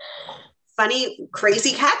 actually, funny,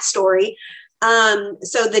 crazy cat story.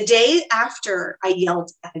 So the day after I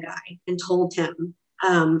yelled at the guy and told him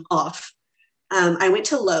off, I went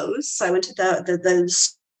to Lowe's. So I went to the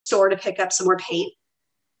store to pick up some more paint.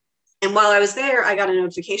 And while I was there, I got a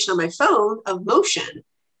notification on my phone of motion.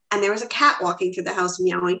 And there was a cat walking through the house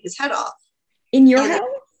meowing his head off. In your house?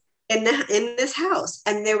 In this house.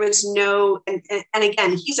 And there was no, and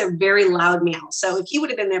again, he's a very loud meow. So if he would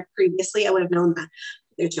have been there previously, I would have known that.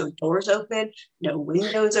 There's no doors open, no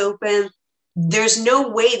windows open. There's no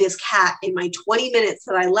way this cat in my 20 minutes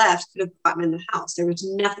that I left could have gotten in the house. There was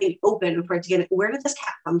nothing open for it to get it. Where did this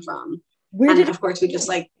cat come from? Of course we just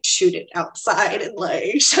like shoot it outside and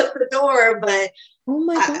like shut the door. But oh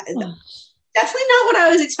my God. Definitely not what I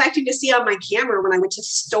was expecting to see on my camera when I went to the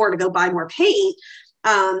store to go buy more paint.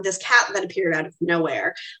 This cat that appeared out of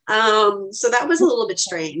nowhere. So that was a little bit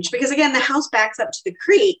strange because again, the house backs up to the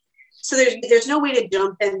creek. So there's no way to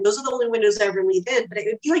jump in. Those are the only windows I ever leave in, but it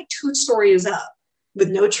would be like 2 stories up with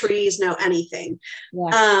no trees, no anything.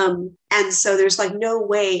 Yeah. And so there's like no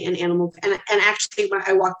way an animal, and actually when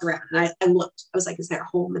I walked around and I looked, I was like, is there a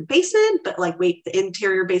hole in the basement? But like, wait, the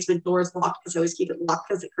interior basement door is locked because I always keep it locked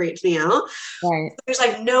because it creeps me out. Right. So there's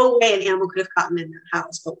like no way an animal could have gotten in that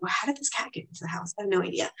house. But how did this cat get into the house? I have no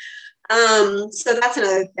idea. So that's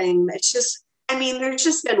another thing. It's just, I mean, there's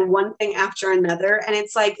just been one thing after another. And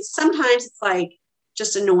it's like, sometimes it's like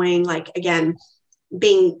just annoying, like, again,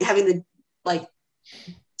 having the like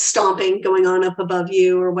stomping going on up above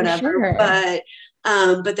you or whatever. Sure.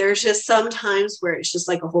 But there's just some times where it's just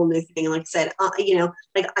like a whole new thing. Like I said, like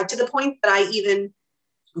to the point that I even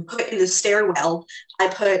put in the stairwell, I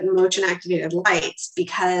put motion activated lights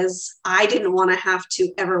because I didn't want to have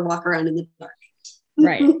to ever walk around in the dark.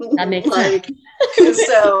 Right. That makes sense.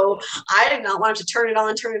 So I did not want to turn it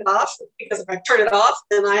on, turn it off, because if I turn it off,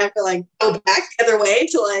 then I have to like go back the other way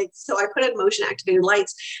to like, so I put in motion activated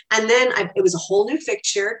lights. And then it was a whole new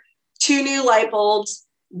fixture, 2 new light bulbs.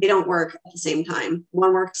 They don't work at the same time.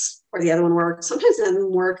 One works or the other one works. Sometimes it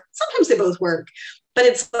doesn't work. Sometimes they both work, but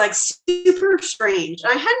it's like super strange.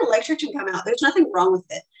 And I had an electrician come out. There's nothing wrong with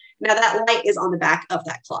it. Now that light is on the back of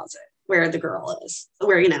that closet where the girl is,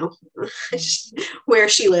 where, where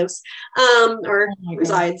she lives, or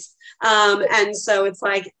resides. And so it's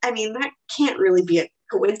like, I mean, that can't really be a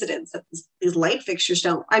coincidence that these light fixtures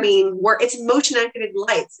don't, I mean, it's motion activated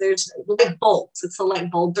lights. There's light bulbs. It's the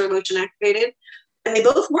light bulbs are motion activated and they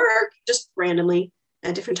both work just randomly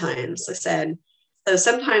at different times. I said, so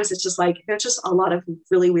sometimes it's just like, there's just a lot of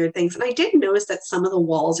really weird things. And I did notice that some of the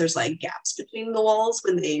walls, there's like gaps between the walls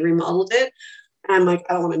when they remodeled it. And I'm like,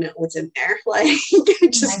 I don't want to know what's in there. Like,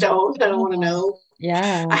 I don't want to know.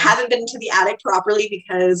 Yeah. I haven't been to the attic properly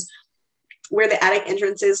because where the attic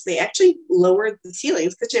entrance is, they actually lowered the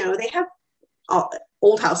ceilings because, they have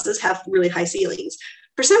old houses have really high ceilings.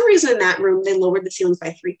 For some reason in that room, they lowered the ceilings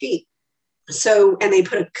by 3 feet. So, and they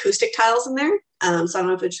put acoustic tiles in there. So I don't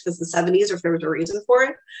know if it's because the 70s or if there was a reason for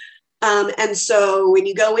it. And so when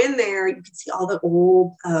you go in there, you can see all the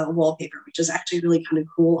old wallpaper, which is actually really kind of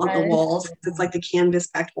cool on the walls. It's like the canvas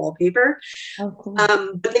backed wallpaper. Oh, cool.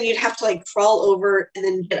 But then you'd have to like crawl over and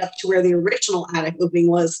then get up to where the original attic opening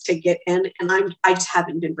was to get in. And I just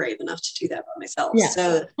haven't been brave enough to do that by myself. Yeah.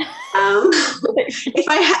 So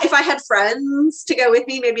if I had friends to go with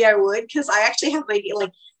me, maybe I would, because I actually have an idea,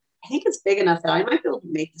 like, I think it's big enough that I might be able to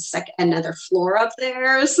make another floor up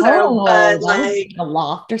there. So, but like a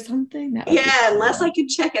loft or something. Unless I can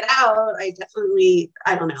check it out,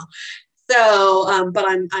 I don't know. So, but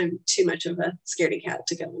I'm too much of a scaredy cat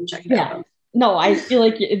to go and check it out. No, I feel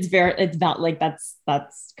like it's not like that's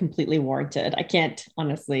completely warranted. I can't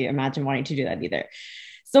honestly imagine wanting to do that either.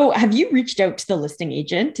 So have you reached out to the listing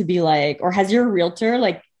agent to be like, or has your realtor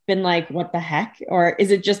like been like, what the heck? Or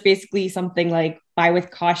is it just basically something like buy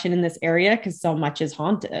with caution in this area because so much is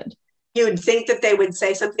haunted? You would think that they would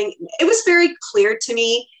say something. It was very clear to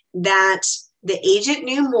me that the agent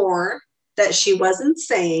knew more that she wasn't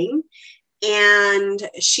saying. And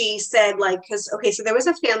she said like, so there was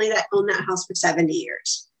a family that owned that house for 70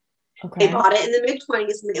 years. Okay. They bought it in the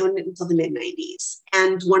mid-20s and they owned it until the mid-90s.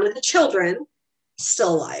 And one of the children is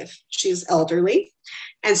still alive. She's elderly.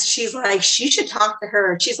 And she's like, she should talk to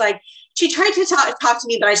her. She's like, she tried to talk to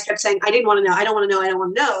me, but I just kept saying, I didn't want to know. I don't want to know. I don't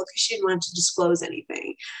want to know, because she didn't want to disclose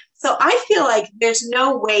anything. So I feel like there's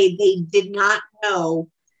no way they did not know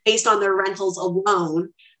based on their rentals alone,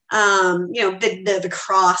 the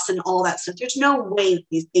cross and all that stuff. There's no way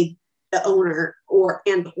they the owner or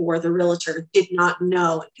the realtor did not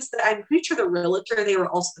know, because I'm pretty sure the realtor, they were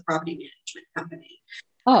also the property management company.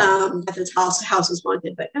 That this house was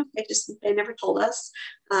wanted, but no, they never told us.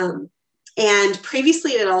 And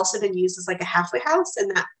previously it had also been used as like a halfway house,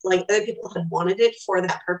 and that like other people had wanted it for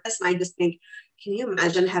that purpose. And I just think, can you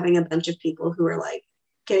imagine having a bunch of people who are like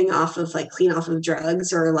getting off of like clean off of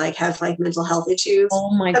drugs or like have like mental health issues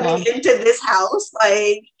coming into this house?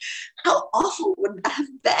 Like, how awful would that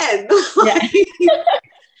have been? Like,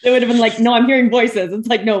 It would have been like, no, I'm hearing voices. It's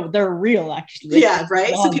like, no, they're real, actually. Yeah,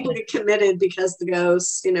 right. So people get committed because the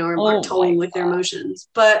ghosts, are toying with their emotions.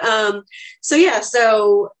 But so yeah,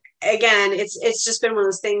 so again, it's just been one of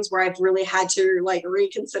those things where I've really had to like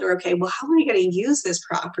reconsider, okay, well, how am I going to use this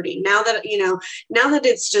property now that,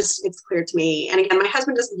 it's clear to me. And again, my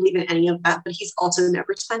husband doesn't believe in any of that, but he's also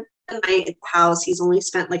never spent the night at the house. He's only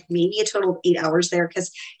spent like maybe a total of 8 hours there,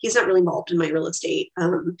 because he's not really involved in my real estate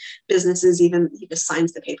businesses. Even he just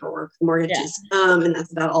signs the paperwork, the mortgages, and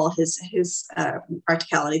that's about all his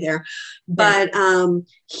practicality there. But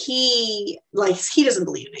he doesn't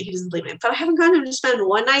believe in it. He doesn't believe in it. But I haven't gotten him to spend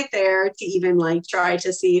one night there to even like try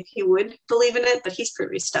to see if he would believe in it. But he's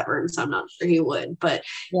pretty stubborn, so I'm not sure he would. But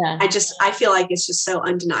I feel like it's just so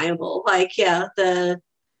undeniable. Like, like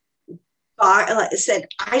I said,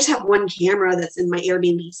 I just have one camera that's in my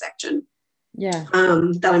Airbnb section.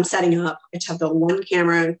 That I'm setting up. I just have the one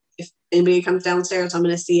camera. If anybody comes downstairs, I'm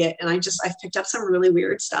going to see it. And I've picked up some really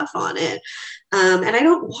weird stuff on it. And I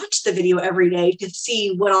don't watch the video every day to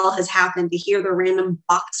see what all has happened, to hear the random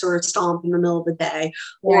box or stomp in the middle of the day,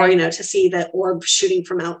 or, to see the orb shooting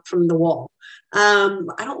out from the wall. I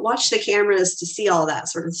don't watch the cameras to see all that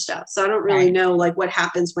sort of stuff. So I don't really know like what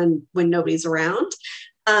happens when nobody's around.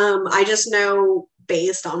 I just know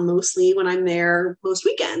based on mostly when I'm there most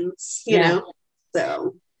weekends, you know,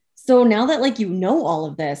 So now that like, all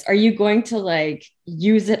of this, are you going to like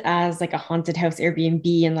use it as like a haunted house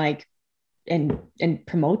Airbnb and like, and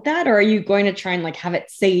promote that? Or are you going to try and like have it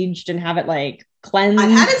saged and have it like cleansed?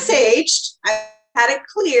 I've had it saged. I've had it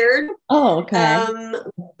cleared. Oh, okay.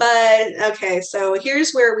 But okay. So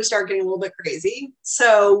here's where we start getting a little bit crazy.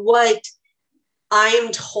 So what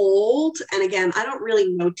I'm told, and again, I don't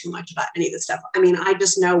really know too much about any of this stuff. I mean, I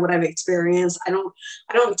just know what I've experienced. I don't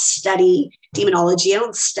study demonology. I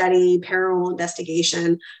don't study paranormal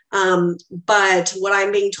investigation. But what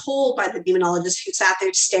I'm being told by the demonologist who sat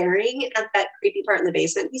there staring at that creepy part in the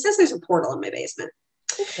basement, he says there's a portal in my basement.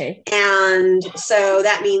 Okay. And so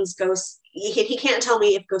that means ghosts, he can't tell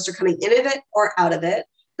me if ghosts are coming in of it or out of it.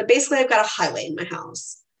 But basically, I've got a highway in my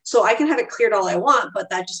house. So I can have it cleared all I want, but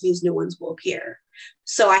that just means new ones will appear.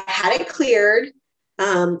 So I had it cleared. We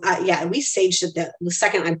saged it the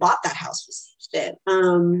second I bought that house, we saged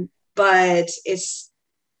it. But it's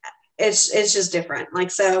just different. Like,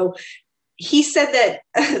 so he said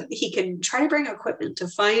that he can try to bring equipment to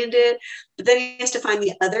find it, but then he has to find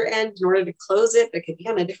the other end in order to close it. It could be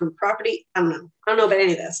on a different property. I don't know about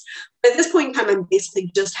any of this. But at this point in time, I'm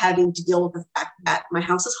basically just having to deal with the fact that my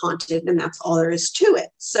house is haunted, and that's all there is to it.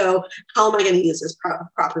 So how am I going to use this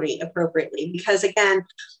property appropriately? Because again,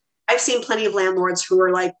 I've seen plenty of landlords who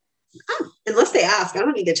are like, unless they ask, I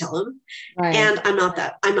don't need to tell them. Right. And I'm not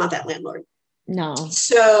that landlord. No.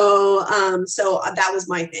 So that was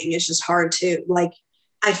my thing. It's just hard to like,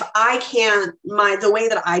 if I can't, the way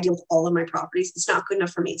that I deal with all of my properties, it's not good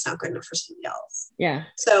enough for me. It's not good enough for somebody else. Yeah.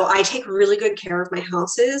 So I take really good care of my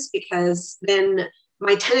houses, because then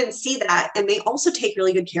my tenants see that, and they also take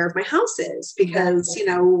really good care of my houses, because,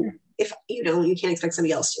 if, you can't expect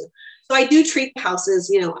somebody else to. So I do treat the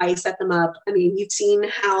houses, I set them up. I mean, you've seen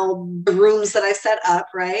how the rooms that I set up,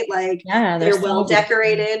 right? Like, they're well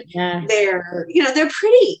decorated. Yeah. They're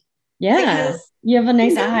pretty. Yeah. Because, you have a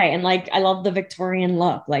nice eye. And like, I love the Victorian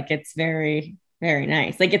look. Like, it's very, very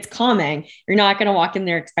nice. Like, it's calming. You're not going to walk in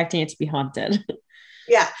there expecting it to be haunted.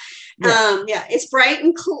 Yeah. It's bright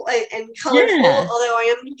and cool and colorful. Yeah. Although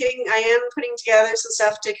I am putting together some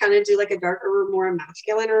stuff to kind of do like a darker room, more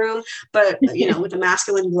masculine room, but with a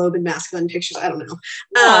masculine globe and masculine pictures. I don't know.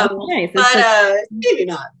 Nice. But maybe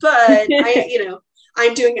not. But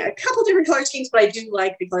I'm doing a couple different color schemes, but I do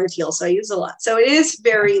like the color teal, so I use a lot. So it is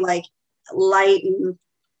very like light and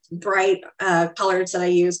bright colors that I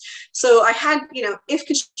use. So I had, if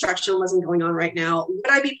construction wasn't going on right now, would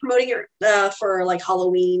I be promoting it for like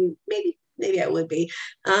Halloween? Maybe I would be.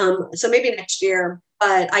 So maybe next year.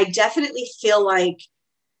 But I definitely feel like,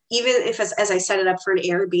 even if as I set it up for an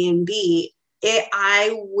Airbnb, I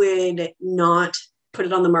would not put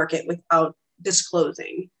it on the market without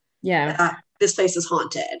disclosing this place is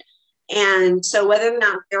haunted. And so whether or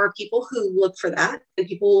not there are people who look for that and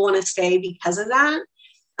people will want to stay because of that,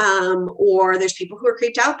 or there's people who are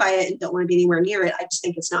creeped out by it and don't want to be anywhere near it. I just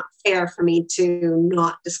think it's not fair for me to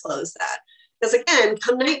not disclose that. Because again,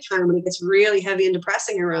 come nighttime when it gets really heavy and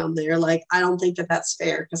depressing around there, like, I don't think that that's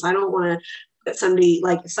fair, because I don't want to put somebody,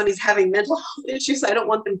 like, if somebody's having mental health issues, I don't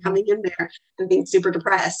want them coming in there and being super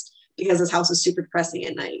depressed because this house is super depressing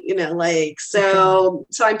at night, like, so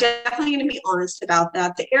I'm definitely going to be honest about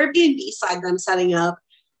that. The Airbnb side that I'm setting up,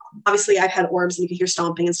 obviously I've had orbs and you can hear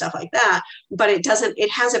stomping and stuff like that, but it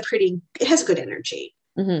has good energy.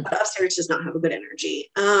 Mm-hmm. But upstairs does not have a good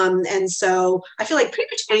energy. And so I feel like pretty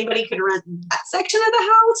much anybody could rent that section of the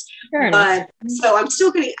house. Fair but enough. So I'm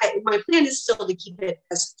still my plan is still to keep it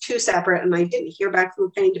as two separate. And I didn't hear back from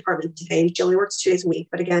the planning department today. She only works 2 days a week.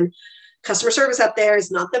 But again, customer service up there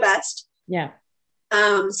is not the best. Yeah.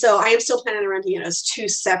 So I am still planning on renting it as 2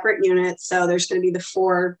 separate units. So there's going to be the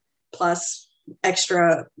 4 plus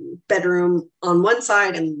extra bedroom on one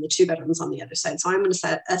side and the 2 bedrooms on the other side. So I'm going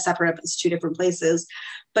to separate up as 2 different places.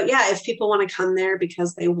 But yeah, if people want to come there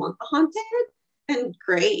because they want the haunted, then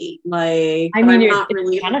great. Like, I mean, I'm not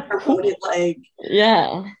really promoted, like,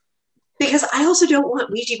 yeah. Because I also don't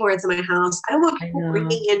want Ouija boards in my house. I don't want people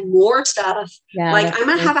bringing in more stuff. Yeah, like, I'm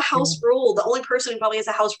going to have a house rule. The only person who probably has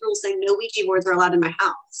a house rule saying no Ouija boards are allowed in my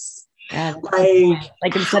house. Yeah,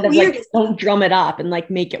 like instead of like, don't drum it up and like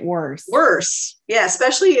make it worse. Yeah,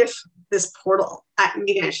 especially if this portal,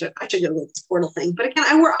 I should go with this portal thing. But again,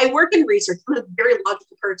 I work in research. I'm a very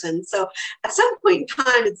logical person. So at some point in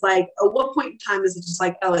time, it's like, at what point in time is it just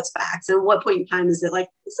like, oh, it's facts? And at what point in time is it like,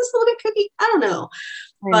 is this a little bit cookie? I don't know.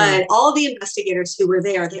 But all the investigators who were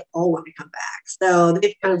there, they all want to come back. So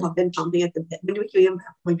they've kind of been chomping at the bit. When do we come back?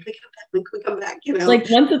 When can we come back? When can we come back? Like,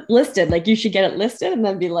 once it's listed, like, you should get it listed and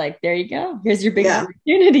then be like, there you go. Here's your big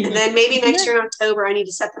opportunity. And then maybe next year in October, I need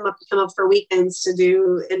to set them up to come up for weekends to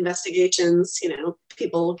do investigations.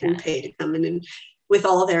 People can pay to come in and with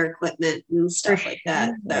all their equipment and stuff like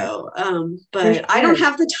that. So, but I don't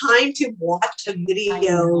have the time to watch a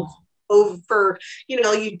video over,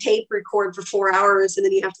 you tape record for 4 hours and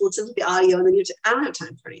then you have to listen to the audio and then I don't have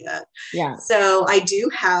time for any of that. Yeah. So I did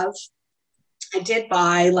buy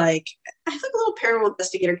I have like a little paranormal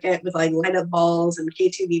investigator kit with like light up balls and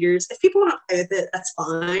K2 meters. If people want to play with it, that's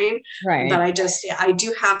fine. Right. But I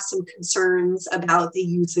do have some concerns about the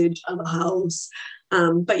usage of the house.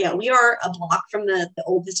 But yeah, we are a block from the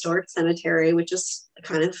old historic cemetery, which is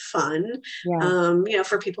kind of fun. Yeah.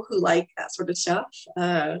 For people who like that sort of stuff.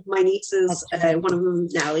 My niece is one of them,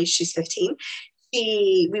 Natalie, she's 15.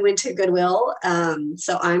 We went to Goodwill.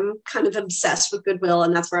 So I'm kind of obsessed with Goodwill,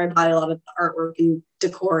 and that's where I buy a lot of artwork and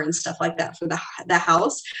decor and stuff like that for the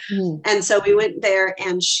house. Mm-hmm. And so we went there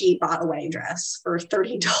and she bought a wedding dress for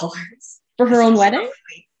 $30. For her own wedding?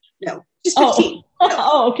 No, just 15.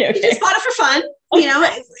 Oh, okay. She just bought it for fun.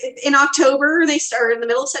 In October, they start in the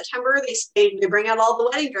middle of September, they bring out all the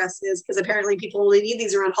wedding dresses because apparently people only need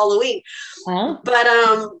these around Halloween. But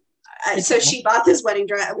so she bought this wedding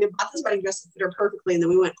dress. We bought this wedding dress that fit her perfectly, and then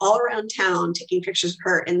we went all around town taking pictures of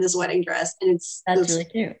her in this wedding dress. And that's really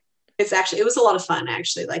cute. It was a lot of fun,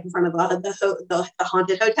 actually, like in front of the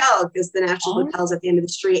haunted hotel, because the National Hotel's at the end of the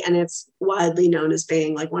street, and it's widely known as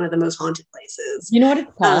being like one of the most haunted places. You know what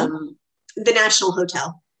it's called? The National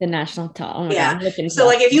Hotel. The National Hotel. Oh yeah. So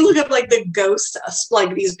like if you look up like the ghost,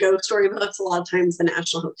 like these ghost story books, a lot of times the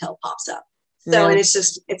National Hotel pops up. So really? And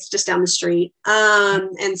it's just down the street.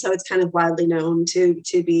 And so it's kind of widely known to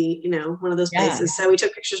be, one of those places. So we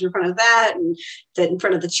took pictures in front of that and in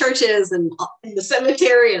front of the churches and in the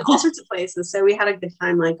cemetery and all sorts of places. So we had a good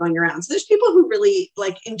time like going around. So there's people who really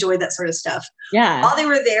like enjoy that sort of stuff. Yeah. While they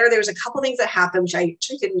were there was a couple things that happened, which I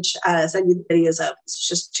didn't send you the videos of. It's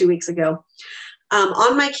just 2 weeks ago.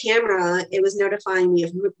 On my camera, it was notifying me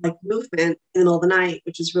of like movement in the middle of the night,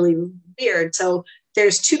 which is really weird. So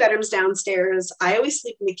there's 2 bedrooms downstairs. I always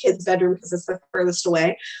sleep in the kids' bedroom because it's the furthest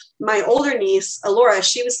away. My older niece, Alora,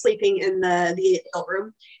 she was sleeping in the adult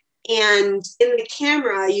room. And in the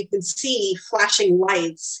camera, you can see flashing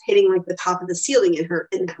lights hitting like the top of the ceiling in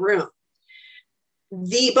that room.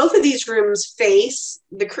 Both of these rooms face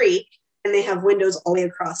the creek, and they have windows all the way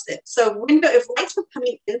across it. So if lights were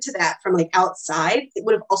coming into that from like outside, it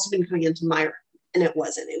would have also been coming into my room, and it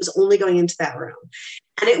wasn't. It was only going into that room.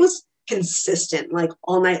 And it was consistent, like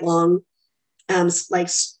all night long. Like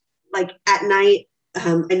at night,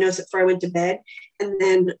 I noticed it before I went to bed, and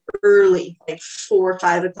then early, like 4 or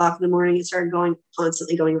 5 o'clock in the morning, it started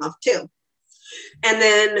constantly going off too. And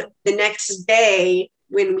then the next day,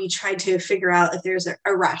 when we tried to figure out if there's a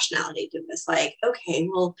rationality to this, like, okay,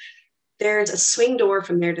 well, there's a swing door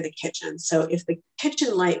from there to the kitchen. So if the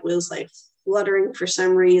kitchen light was like fluttering for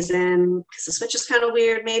some reason because the switch is kind of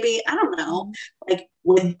weird, maybe. I don't know. Like,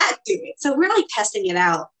 would that do it? So we're like testing it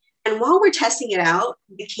out. And while we're testing it out,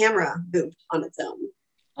 the camera moved on its own.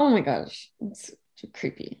 Oh my gosh. It's too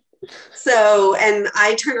creepy. So, and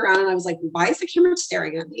I turned around and I was like, why is the camera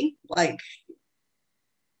staring at me? Like,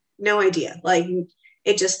 no idea. Like,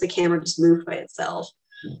 the camera just moved by itself.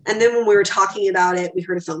 And then when we were talking about it, we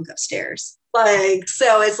heard a thunk upstairs. Like,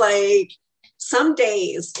 so it's like some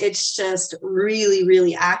days it's just really,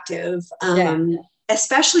 really active.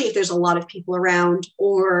 Especially if there's a lot of people around,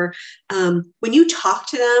 or when you talk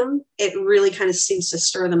to them, it really kind of seems to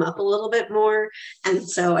stir them up a little bit more. And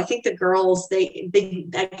so I think the girls, they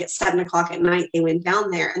at 7:00 at night, they went down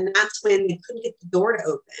there, and that's when they couldn't get the door to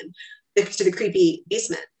open to the creepy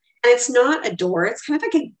basement. And it's not a door; it's kind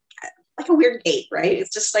of like a weird gate, right?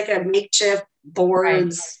 It's just like a makeshift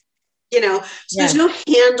boards, So there's no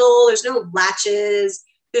handle, there's no latches,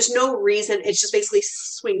 there's no reason. It's just basically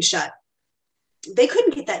swing shut. They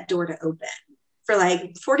couldn't get that door to open for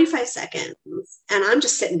like 45 seconds. And I'm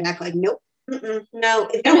just sitting back like, nope, no.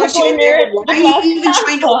 If I want you in there, why are you even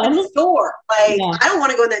trying to open the door? Like, I don't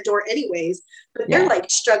want to go in that door anyways. But they're like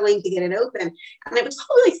struggling to get it open. And it was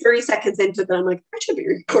probably like 30 seconds into it. I'm like, I should be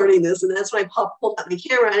recording this. And that's when I pulled out my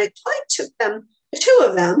camera. And it probably took them, the two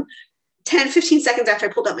of them, 10, 15 seconds after I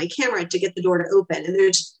pulled out my camera to get the door to open. And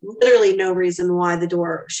there's literally no reason why the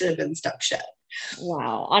door should have been stuck shut.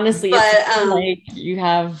 Wow. Honestly, it's like you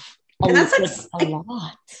have a lot. And that's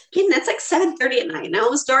like 7:30 at night. Now it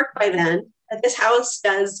was dark by then. But this house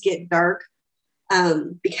does get dark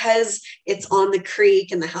because it's on the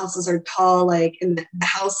creek and the houses are tall, like, and the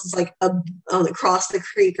house is like across the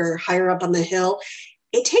creek or higher up on the hill.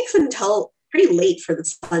 It takes until pretty late for the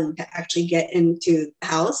sun to actually get into the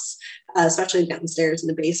house, especially downstairs in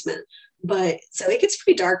the basement. But so it gets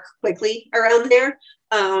pretty dark quickly around there.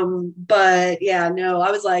 But yeah, no,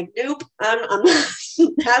 I was like, nope, I'm not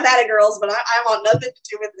have at it, girls, but I want nothing to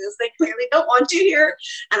do with this. They clearly don't want you here,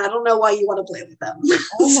 and I don't know why you want to play with them.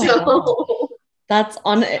 Oh my God. That's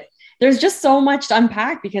on it. There's just so much to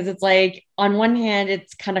unpack, because it's like, on one hand,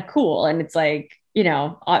 it's kind of cool, and it's like,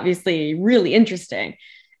 obviously really interesting.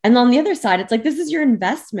 And on the other side, it's like, this is your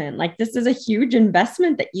investment. Like, this is a huge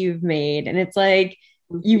investment that you've made. And it's like,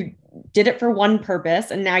 you did it for one purpose,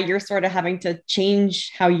 and now you're sort of having to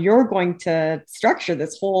change how you're going to structure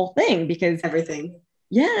this whole thing, because everything.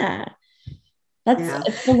 Yeah.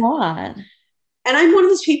 It's a lot. And I'm one of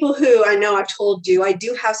those people who, I know I've told you, I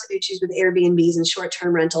do have some issues with Airbnbs and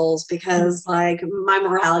short-term rentals, because like my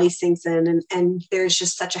morality sinks in, and there's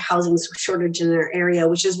just such a housing shortage in our area,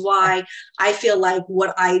 which is why I feel like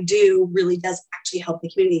what I do really does actually help the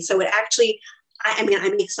community. So it actually, I mean, I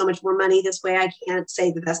make so much more money this way. I can't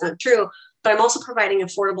say that that's not true, but I'm also providing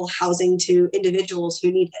affordable housing to individuals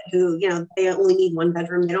who need it, they only need one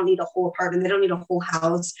bedroom. They don't need a whole apartment. They don't need a whole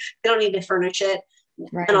house. They don't need to furnish it.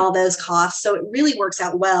 Right. And all those costs. So it really works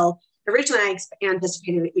out well. Originally, I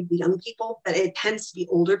anticipated it would be young people, but it tends to be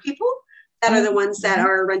older people that are the ones that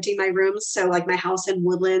are renting my rooms. So like my house in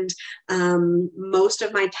Woodland, most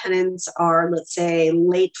of my tenants are, let's say,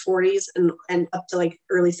 late 40s and up to like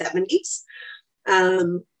early 70s. I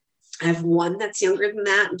have one that's younger than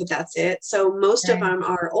that, but that's it. So most of them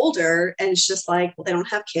are older, and it's just like, well, they don't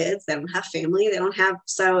have kids, they don't have family,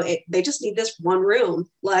 they just need this one room.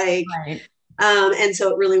 Like, and so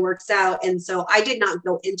it really works out. And so I did not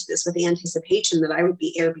go into this with the anticipation that I would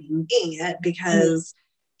be Airbnb-ing it, because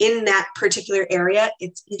in that particular area,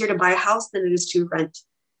 it's easier to buy a house than it is to rent,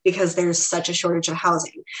 because there's such a shortage of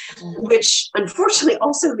housing, which unfortunately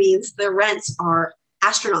also means the rents are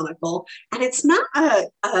astronomical. And it's not a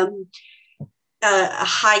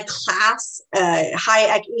high class, like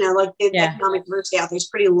the economic diversity out there is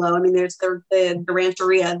pretty low. I mean, there's the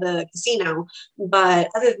Rancheria, the casino, but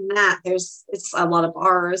other than that, it's a lot of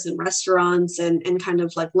bars and restaurants and kind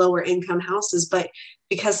of like lower income houses. But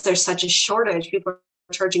because there's such a shortage, people are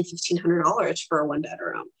charging $1,500 for a one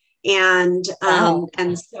bedroom. And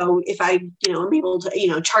and so if I I'm able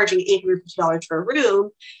to charging $850 for a room,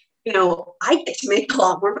 I get to make a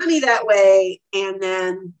lot more money that way. And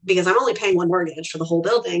then, because I'm only paying one mortgage for the whole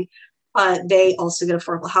building, they also get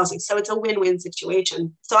affordable housing. So it's a win-win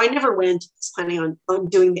situation. So I never went planning on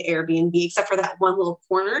doing the Airbnb, except for that one little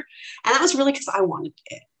corner. And that was really because I wanted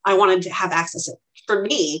it. I wanted to have access to it for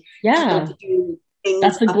me. Yeah. To do things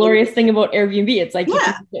That's the up in, glorious thing about Airbnb. It's like you can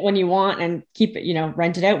yeah. use it when you want and keep it,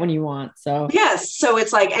 rent it out when you want. So Yes. So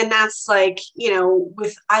it's like, and that's like,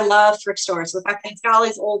 with, I love thrift stores. The fact that it's got all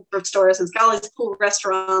these old thrift stores, it's got all these cool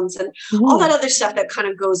restaurants and all mhm. that other stuff that kind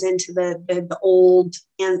of goes into the old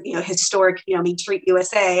and, historic, Main Street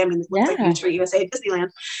USA. I mean, it looks like Main Yeah. Street USA at Disneyland.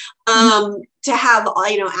 Mhm. To have,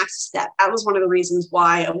 access to that. That was one of the reasons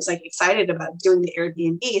why I was like excited about doing the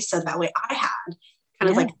Airbnb. So that way I had kind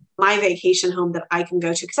of Yeah. like my vacation home that I can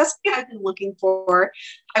go to. Cause that's what I've been looking for.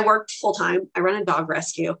 I worked full time. I run a dog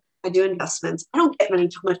rescue. I do investments. I don't get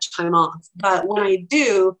much time off, but when I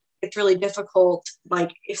do, it's really difficult.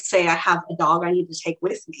 Like if say I have a dog I need to take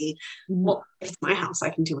with me, Mhm. well, it's my house.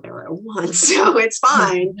 I can do whatever I want. So it's Yeah.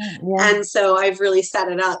 fine. Yeah. And so I've really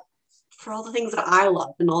set it up for all the things that I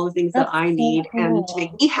love and all the things that That's I so need and to make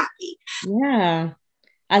cool. me happy. Yeah.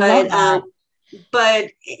 I love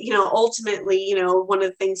But that. ultimately, one of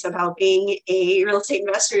the things about being a real estate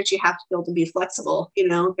investor is you have to be able to be flexible.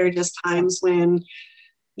 There are just Yeah. times when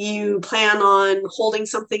you plan on holding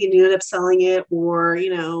something and you end up selling it, or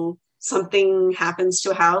something happens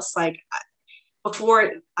to a house. Like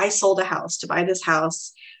before I sold a house to buy this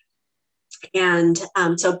house, and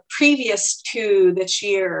so previous to this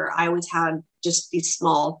year I was had just these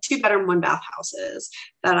small 2-bedroom 1-bath houses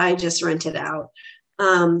that I just rented out.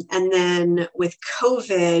 And then with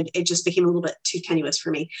COVID, it just became a little bit too tenuous for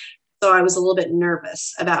me. So I was a little bit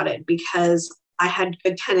nervous about it because I had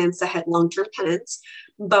good tenants, I had long-term tenants,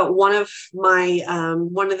 but one of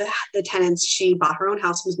the tenants, she bought her own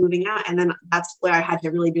house, was moving out, and then that's where I had to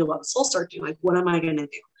really do a lot of soul searching. Like, what am I going to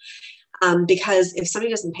do? Because if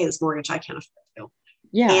somebody doesn't pay this mortgage, I can't afford to.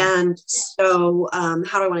 Yeah. And so,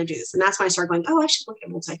 how do I want to do this? And that's when I started going, oh, I should look at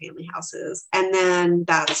multifamily houses. And then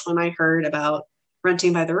that's when I heard about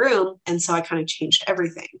renting by the room. And so I kind of changed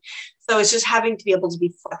everything. So it's just having to be able to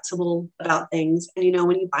be flexible about things. And,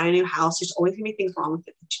 when you buy a new house, there's always going to be things wrong with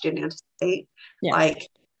it that you didn't anticipate. Yeah. Like,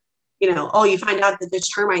 oh, you find out that there's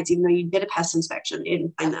termites, even though you did a pest inspection, you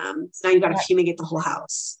didn't find them. So now you got to fumigate the whole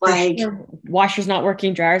house. For Like, sure. Washer's not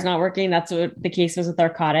working, dryer's not working. That's what the case was with our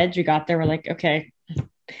cottage. We got there, we're like, okay,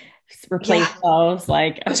 replace yeah. those.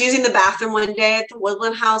 Like, I was using the bathroom one day at the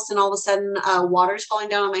Woodland House, and all of a sudden, water's falling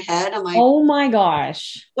down on my head. I'm like, oh my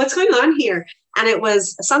gosh. what's going on here? And it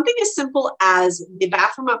was something as simple as the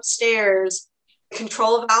bathroom upstairs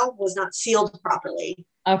control valve was not sealed properly.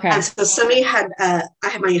 Okay. And so somebody I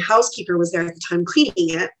had my housekeeper was there at the time cleaning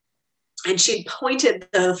it, and she pointed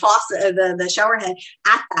the faucet, the shower head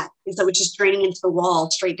at that. And so it's just draining into the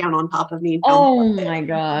wall straight down on top of me. Oh my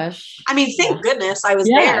gosh. I mean, thank goodness I was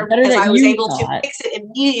Yeah, there better because that I was you able to thought. fix it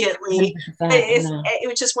immediately. But 100%. No. it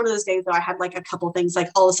was just one of those days though. I had like a couple things, like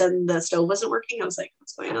all of a sudden the stove wasn't working. I was like,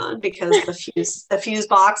 what's going on? Because the fuse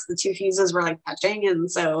box, the 2 fuses were like touching. And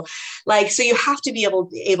so so you have to be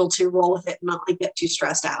able to roll with it and not like get too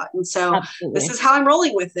stressed out. And so this Absolutely. is how I'm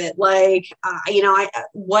rolling with it. Like,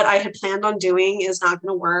 what I had planned on doing is not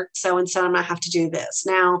going to work. So instead I'm going to have to do this.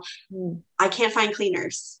 Now I can't find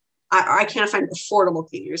cleaners. I can't find affordable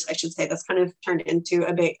cleaners, I should say. That's kind of turned into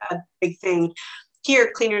a big thing.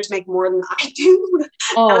 Here, cleaners make more than I do. And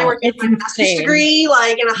I Oh, work in it's my master's insane. degree,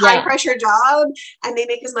 like in a high Yeah. pressure job, and they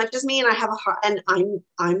make as much as me. And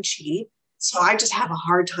I'm cheap. So I just have a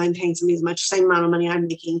hard time paying somebody as much, same amount of money I'm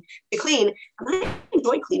making to clean. And I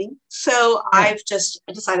enjoy cleaning. So Yeah. I've just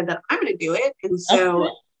decided that I'm going to do it. And That's so,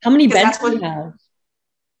 good. How many because beds that's do you what, have?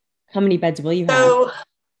 How many beds will you have? so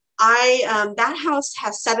that house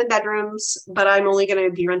has 7 bedrooms, but I'm only going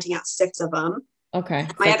to be renting out 6 of them. Okay.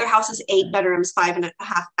 My So, other house is 8 bedrooms, 5.5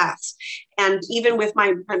 baths. And even with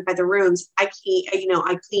my rent by the rooms, I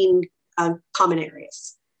clean common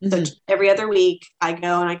areas. So mhm. every other week I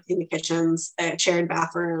go and I clean the kitchens, the shared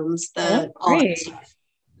bathrooms, Oh, that's all that great. stuff.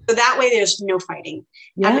 So that way there's no fighting.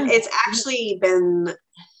 And Yeah. it's actually been,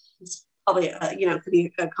 it's probably, could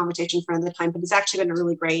be a conversation for another time, but it's actually been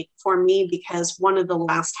really great for me because one of the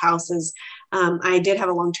last houses, I did have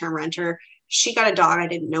a long-term renter. She got a dog I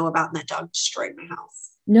didn't know about, and that dog destroyed my house.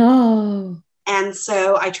 No. And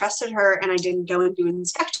so I trusted her and I didn't go and do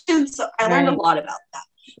inspections. So I learned a Right. lot about that.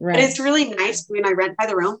 But Right. it's really nice when I rent by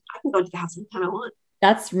the room, I can go into the house anytime I want.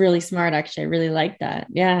 That's really smart, actually. I really like that.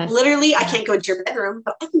 Yeah. Literally, I can't go into your bedroom,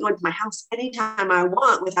 but I can go into my house anytime I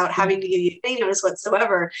want without having to give you any notice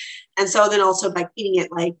whatsoever. And so then also by cleaning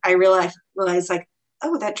it, like I realized like,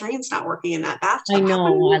 oh, that drain's not working in that I bathtub. How come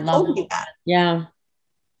know. I you love told me it. that? Yeah.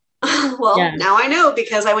 Well, Yeah. now I know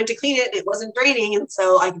because I went to clean it and it wasn't draining. And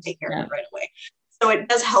so I can take care of Yeah. it right away. So it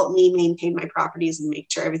does help me maintain my properties and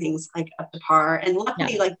make sure everything's like up to par. And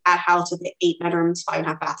luckily, Yeah. like that house with the 8 bedrooms,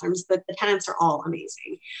 5.5 bathrooms, the tenants are all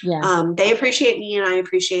amazing. Yeah. They appreciate me and I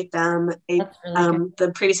appreciate them. That's really good.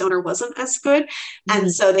 The previous owner wasn't as good. And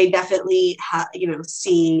Mhm. so they definitely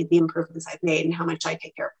see the improvements I've made and how much I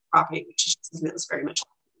take care of the property, which is something that was very much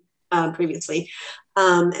previously.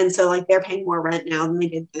 And so like they're paying more rent now than they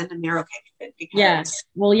did then, and they're okay with it Yeah. because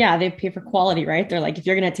Well, yeah, they pay for quality, right? They're like, if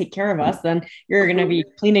you're gonna take care of us, then you're gonna be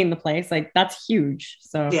cleaning the place. Like that's huge.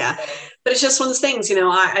 So yeah, but it's just one of those things,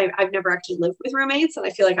 I've never actually lived with roommates, and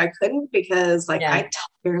I feel like I couldn't because like yeah.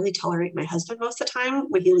 barely tolerate my husband most of the time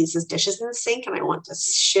when he leaves his dishes in the sink, and I want to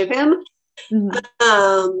shiv him. Mhm.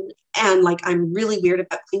 And like I'm really weird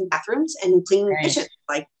about clean bathrooms and clean the Right. kitchen.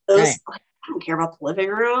 Like those, Right. like, I don't care about the living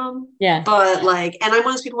room, Yeah. but like, and I'm one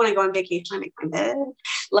of those people when I go on vacation, I make my bed.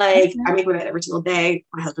 Like I make my bed every single day.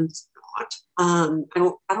 My husband does not.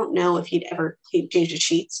 I don't know if he'd ever change the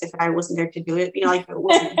sheets if I wasn't there to do it. Like it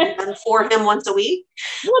wasn't done for him once a week.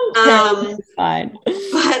 One day Um, is fine.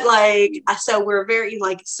 but like so we're very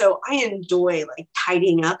like so I enjoy like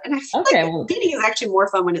tidying up, and I feel Okay, like well, cleaning is actually more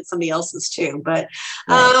fun when it's somebody else's too, but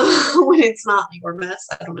right. when it's not your mess,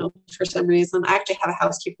 I don't know, for some reason I actually have a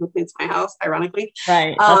housekeeper who cleans my house, ironically.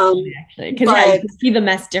 Right. That's um funny actually. Because yeah, you but can see the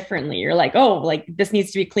mess differently. You're like, oh, like this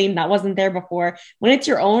needs to be cleaned. That wasn't there before. When it's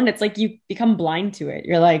your own, it's like you become blind to it.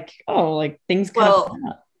 You're like, oh, like things could have well been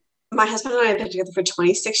up. my husband and I have been together for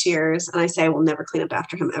 26 years, and I say I will never clean up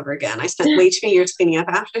after him ever again. I spent way too many years cleaning up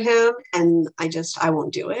after him, and I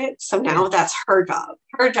won't do it. So Yeah. now that's her job.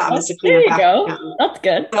 Her job is Oh, to clean there up you after go. him. That's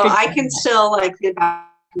good. So Good. I can still like clean up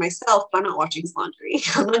myself, but I'm not washing his laundry.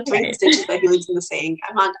 I'm not doing Right. his dishes that he leaves in the sink.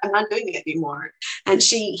 I'm not doing it anymore. And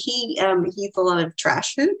he eats a lot of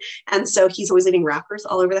trash food. And so he's always leaving wrappers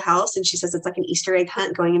all over the house. And she says it's like an Easter egg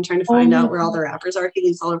hunt, going and trying to Oh find my out where all the wrappers are. He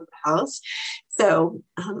leaves all over the house. So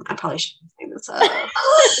I probably shouldn't say this,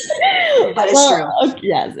 but it's true. Well, okay,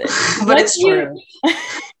 yes. But Once it's you true.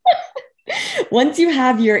 once you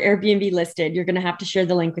have your Airbnb listed, you're going to have to share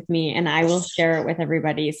the link with me and I will share it with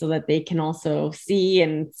everybody so that they can also see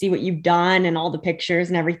what you've done and all the pictures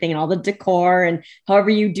and everything and all the decor and however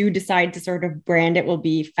you do decide to sort of brand it will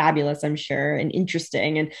be fabulous, I'm sure, and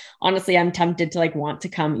interesting. And honestly, I'm tempted to like want to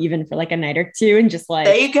come even for like a night or two and just There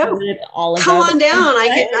like you go. learn all Come about on down.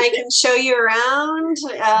 it. I can show you around.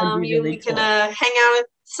 That'd be We really can cool. hang out at the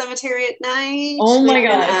cemetery at night. Oh We my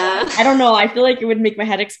can gosh. I don't know. I feel like it would make my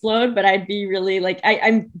head explode, but I'd be really like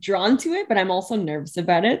I'm drawn to it, but I'm also nervous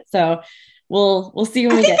about it. So we'll see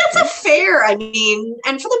when I we think get that's there. a fair. I mean,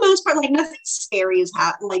 and for the most part, like nothing scary has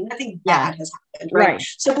happened, like nothing Yeah. bad has happened, right? Right.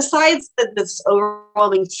 So besides this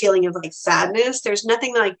overwhelming feeling of like sadness, there's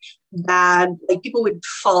nothing like bad. Like people would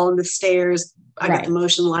fall on the stairs. I got the Right.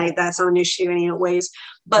 motion light. That's not an issue in any ways.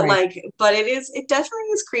 But Right. like, but it definitely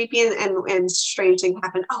is creepy and strange thing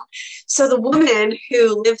happened. Oh, so the woman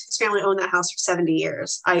who lived, his family owned that house for 70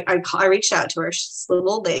 years. I reached out to her. She's a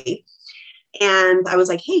little old lady. And I was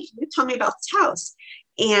like, hey, can you tell me about this house?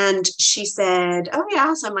 And she said, oh,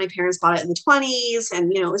 yeah. So my parents bought it in the 20s.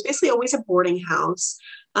 And, it was basically always a boarding house.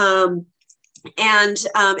 And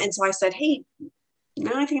so I said, hey, you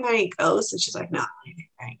know anything about any ghosts? And she's like, no, I don't know anything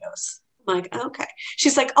about any ghosts. I'm like, okay.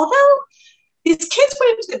 She's like, although these kids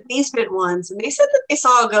went into the basement once and they said that they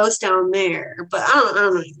saw a ghost down there, but I don't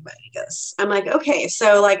know anything about any ghosts. I'm like, okay.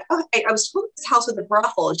 So like, okay, I was told this house was a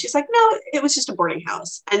brothel. And she's like, no, it was just a boarding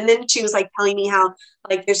house. And then she was like telling me how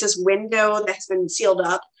like there's this window that has been sealed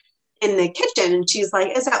up in the kitchen. And she's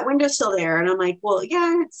like, is that window still there? And I'm like, well,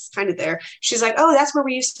 yeah, it's kind of there. She's like, oh, that's where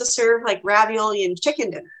we used to serve like ravioli and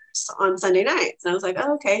chicken dinners on Sunday nights. And I was like,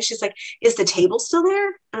 oh, okay. She's like, is the table still there?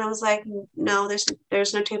 And I was like, no,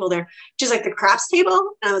 there's no table there. She's like, the craps table?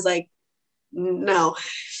 And I was like, no.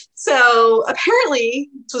 So apparently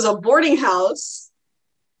this was a boarding house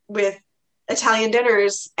with Italian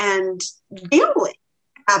dinners and gambling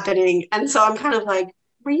happening. And so I'm kind of like,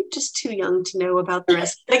 were you just too young to know about the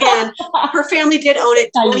rest? But again, her family did own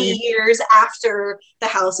it 20 years after the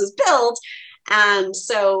house was built. And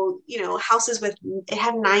so, houses it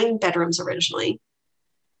had 9 bedrooms originally,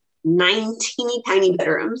 9 teeny tiny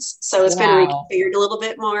bedrooms. So it's been reconfigured a little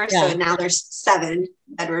bit more. Yeah. So now there's 7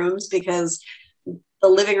 bedrooms because the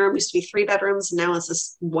living room used to be 3 bedrooms. And now it's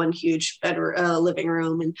this one huge living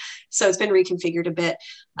room. And so it's been reconfigured a bit.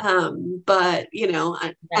 But,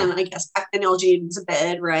 and I guess back then LG was a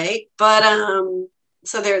bed, right? But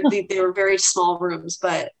so they were very small rooms.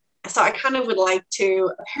 But so I kind of would like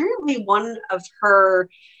to, apparently one of her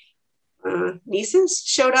nieces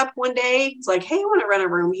showed up one day. It's like, hey, I want to rent a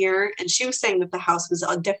room here. And she was saying that the house was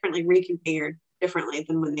definitely reconfigured differently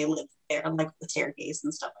than when they lived there, like the staircase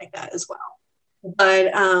and stuff like that as well.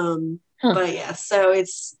 But Huh. but yeah, so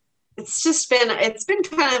it's been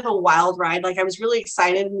kind of a wild ride. Like I was really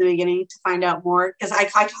excited in the beginning to find out more because I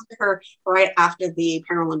talked to her right after the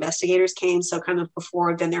paranormal investigators came, so kind of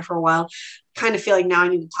before I've been there for a while. Kind of feel like now I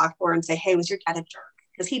need to talk to her and say, hey, was your dad a jerk?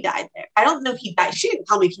 Because he died there. I don't know if he died. She didn't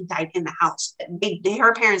tell me if he died in the house.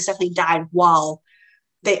 Her parents definitely died while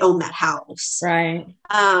they owned that house. Right.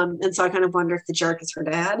 And so I kind of wonder if the jerk is her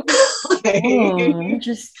dad. Like, Oh, the one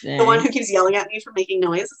interesting. who keeps yelling at me for making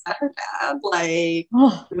noise, is that her dad? Like,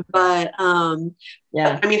 Oh, but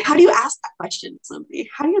yeah. I mean, how do you ask that question to somebody?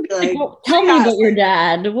 How do you be Like, like, well, how tell do you me ask about your like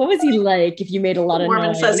dad. What was he like if you made a lot of warm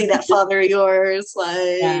and noise? fuzzy that father of yours?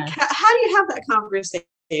 Like, Yeah. how do you have that conversation?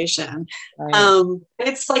 Right.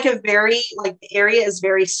 It's like a very like the area is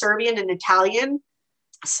very Serbian and Italian,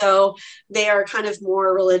 so they are kind of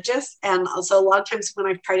more religious. And also a lot of times when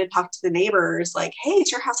I try to talk to the neighbors, like, hey,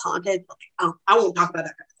 is your house haunted? Like, oh, I won't talk about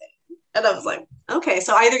that kind of thing. And I was like, okay,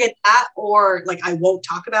 so I either get that or like I won't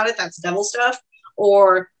talk about it. That's devil stuff.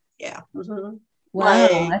 Or yeah. Mm-hmm.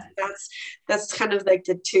 Wow. Like that's kind of like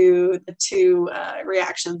the two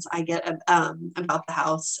reactions I get about the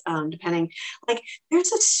house, depending. Like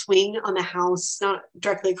there's a swing on the house, not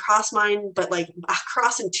directly across mine, but like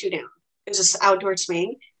across and two down. There's this outdoor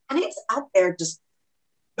swing, and it's out there just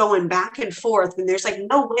going back and forth, and there's like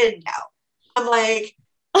no wind out. I'm like,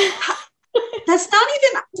 that's not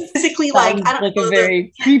even physically like I Sounds don't like a know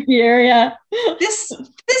very creepy area. this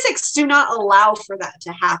physics do not allow for that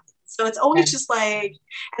to happen. So it's Yeah. always just like,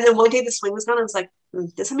 and then one day the swing was gone. I was like,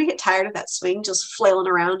 does somebody get tired of that swing just flailing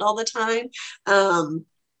around all the time? Um,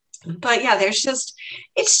 but yeah, it's just,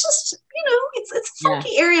 it's a Yeah.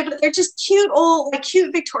 funky area, but they're just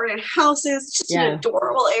cute Victorian houses. It's just an Yeah.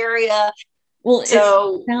 adorable area. Well, it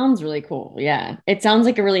So sounds really cool. Yeah. It sounds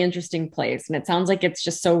like a really interesting place. And it sounds like it's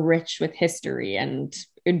just so rich with history and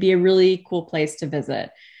it'd be a really cool place to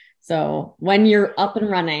visit. So when you're up and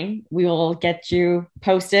running, we will get you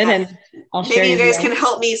posted yeah, and I'll share maybe you your guys can notes.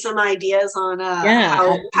 help me some ideas on Yeah,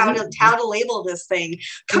 how absolutely. to label this thing.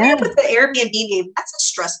 Coming up Yeah, with the Airbnb name, that's a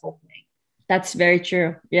stressful thing. that's very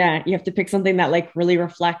true. Yeah, you have to pick something that like really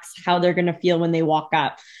reflects how they're going to feel when they walk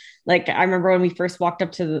up. Like I remember when we first walked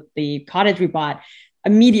up to the cottage we bought,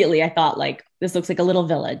 immediately I thought like this looks like a little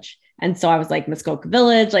village. And so I was like Muskoka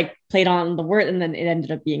Village, like played on the word, and then it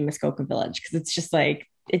ended up being Muskoka Village because it's just like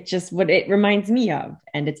it's just what it reminds me of,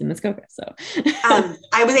 and it's in Muskoka. So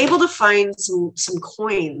I was able to find some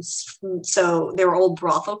coins. So they were old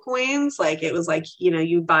brothel coins. Like it was like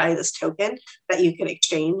you buy this token that you could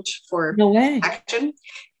exchange for no way. action.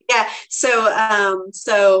 Yeah.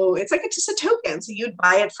 So it's like it's just a token. So you'd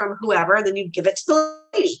buy it from whoever, and then you'd give it to the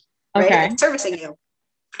lady, right? Okay. That's servicing you.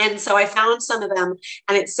 And so I found some of them,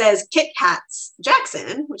 and it says Kit Kats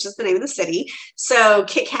Jackson, which is the name of the city. So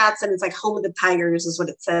Kit Kats, and it's like home of the Tigers, is what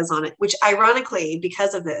it says on it. Which, ironically,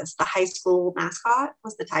 because of this, the high school mascot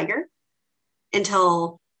was the tiger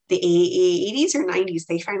until the 80s or 90s.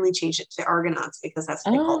 They finally changed it to Argonauts because that's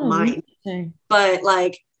what they called Oh, mine. interesting. But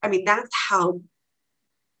like, I mean, that's how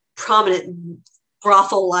prominent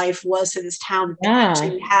brothel life was in this town. They Yeah.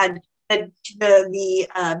 actually had the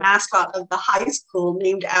mascot of the high school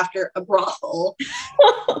named after a brothel.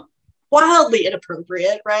 Wildly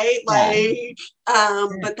inappropriate, right? Yeah. Like,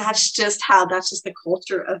 but that's just the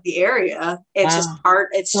culture of the area. It's just Wow. part,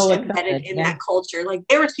 it's just So embedded accepted. in Yeah. that culture. Like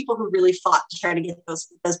there was people who really fought to try to get those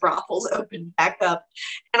brothels opened back up.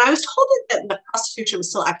 And I was told that prostitution was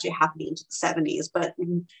still actually happening into the 70s, but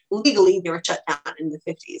legally they were shut down in the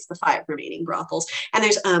 50s, the 5 remaining brothels. And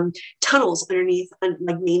there's tunnels underneath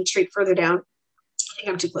like Main Street further down. I think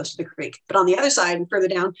I'm too close to the creek. But on the other side and further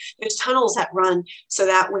down, there's tunnels that run so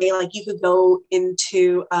that way, like you could go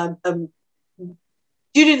into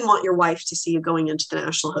you didn't want your wife to see you going into the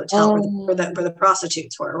National Hotel Oh, where the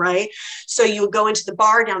prostitutes were, right? So you would go into the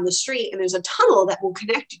bar down the street, and there's a tunnel that will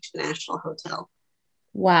connect you to the National Hotel.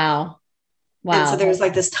 wow. And so Wow. there's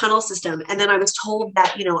like this tunnel system. And then I was told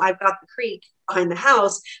that, I've got the creek behind the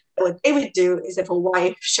house. What they would do is if a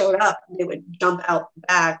wife showed up, they would jump out the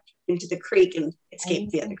back into the creek and escape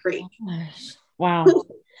Oh via the creek. my gosh. Wow.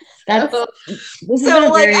 That's So, this has been so a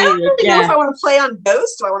like I very don't like, really know if yeah. I want to play on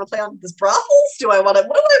ghosts. Do I want to play on this brothels? What do I want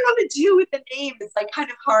to do with the name? It's like kind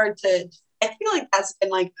of hard to I feel like that's been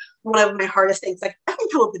like one of my hardest things. Like I can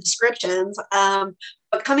come up with descriptions,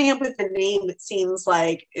 but coming up with a name, it seems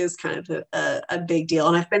like is kind of a big deal.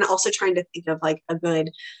 And I've been also trying to think of like a good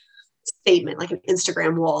statement, like an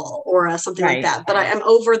Instagram wall or something like Right. that. But I am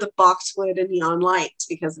over the boxwood and neon lights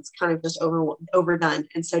because it's kind of just overdone.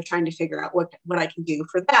 And so trying to figure out what I can do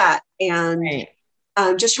for that. And Right.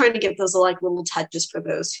 just trying to give those like little touches for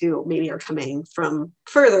those who maybe are coming from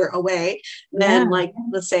further away than like,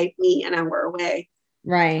 let's say me an hour away.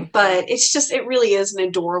 Right. But it's just, it really is an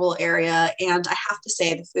adorable area. And I have to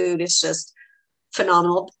say the food is just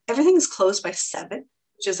phenomenal. Everything's closed by 7,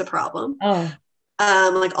 which is a problem. Oh,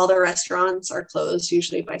 Like all the restaurants are closed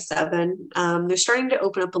usually by 7. They're starting to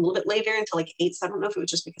open up a little bit later until like 8. So I don't know if it was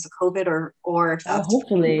just because of COVID or if that's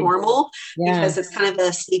hopefully. normal, Yeah. because it's kind of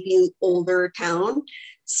a sleepy older town.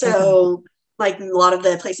 So Okay. like a lot of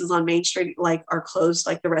the places on Main Street like are closed,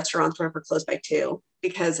 like the restaurants were closed by 2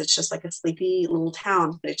 because it's just like a sleepy little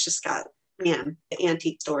town. But it's just got, man, the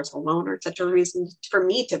antique stores alone are such a reason for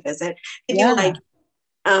me to visit. They do Yeah. like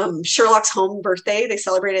Sherlock's home birthday. They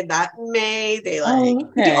celebrated that in May. They like Oh,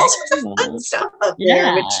 they do okay. all sorts of fun stuff up there,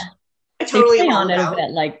 Yeah. which I They totally play am all on it a about.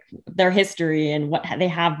 bit, like their history and what they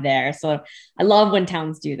have there. So I love when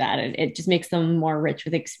towns do that. It just makes them more rich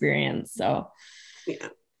with experience. So, Yeah.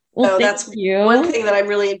 well, So thank that's one you. thing that I'm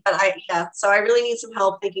really, but I, yeah, so I really need some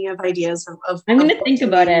help thinking of ideas I'm of gonna what think to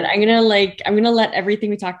about it. do. I'm gonna let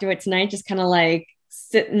everything we talked about tonight just kind of like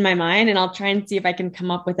sit in my mind, and I'll try and see if I can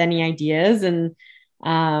come up with any ideas. And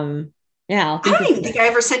um, yeah, I'll I think don't about even it. think I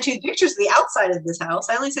ever sent you pictures of the outside of this house.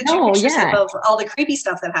 I only sent you No, pictures yeah, of all the creepy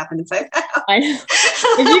stuff that happened inside the I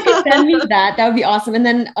if you could send me house. that, that would be awesome. And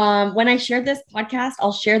then when I share this podcast,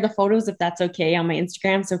 I'll share the photos if that's okay on my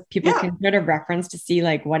Instagram so people Yeah, can sort of reference to see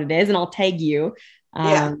like what it is. And I'll tag you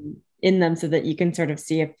yeah. in them so that you can sort of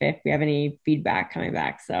see if we have any feedback coming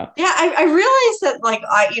back. So Yeah, I realized that like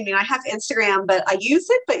I have Instagram, but I use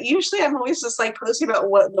it, but usually I'm always just like posting about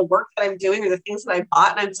what the work that I'm doing or the things that I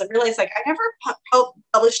bought. And I just realized like I never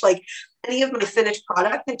published like any of my finished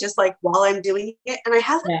product. I just like while I'm doing it, and I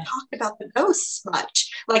haven't yeah. talked about the ghosts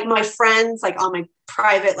much. Like my friends, like on my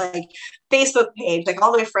private like Facebook page, like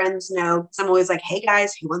all my friends know because I'm always like, hey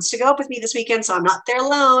guys, who wants to go up with me this weekend? So I'm not there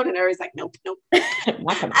alone. And everybody's like, nope, nope.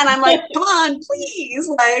 Not coming. And I'm like, come on, please.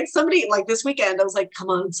 Like somebody like this weekend, I was like, come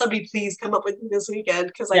on, somebody please come up with me this weekend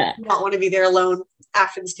because I Yeah. do not want to be there alone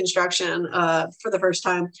after this construction for the first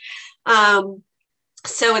time. Um,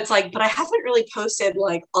 so it's like, but I haven't really posted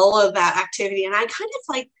like all of that activity. And I kind of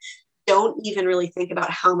like don't even really think about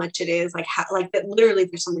how much it is like like that literally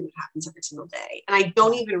there's something that happens every single day and I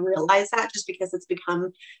don't even realize that just because it's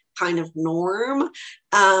become kind of norm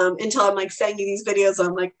until I'm like sending you these videos.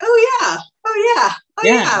 I'm like, oh yeah, oh yeah, oh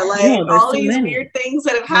Yeah. yeah, like No, there's all so these weird many. things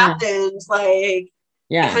that have Yeah. happened. Like I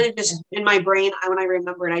Yeah. kind of just in my brain when I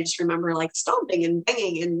remember it, I just remember like stomping and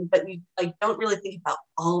banging and but you like don't really think about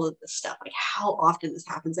all of this stuff, like how often this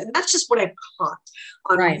happens. And that's just what I've caught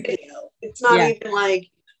on Right. video. It's not Yeah. even like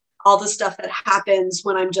all the stuff that happens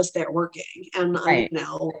when I'm just there working and Right.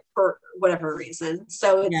 for whatever reason.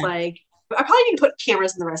 So it's Yeah. like I probably need to put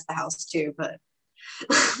cameras in the rest of the house too, but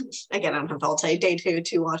again, I don't have all day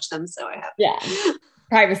to watch them, so I Yeah. have.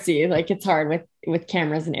 Privacy, like it's hard with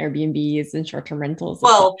cameras and Airbnbs and short-term rentals. It's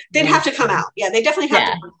Well, they'd have to come out. Yeah, they definitely have to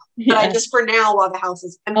yeah. come out. But I Yeah. just for now, while the house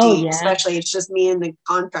is Oh empty, yeah. especially it's just me and the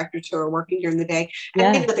contractors who are working during the day. And I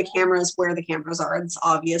Yeah. think with the cameras, where the cameras are, it's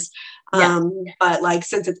obvious. Yeah. But like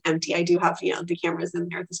since it's empty, I do have the cameras in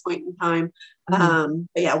there at this point in time. Mhm.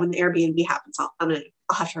 But yeah, when the Airbnb happens, I'll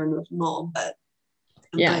have to remove them all.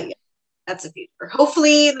 Yeah. But yeah, that's the future.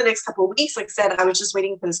 Hopefully, in the next couple of weeks. Like I said, I was just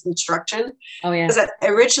waiting for this construction Oh yeah. because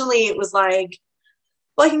originally it was like,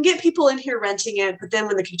 well, I can get people in here renting it, but then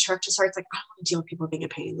when the construction starts, like I don't want to deal with people being a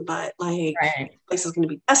pain in the butt. Like Right. the place is going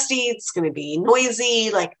to be dusty, it's going to be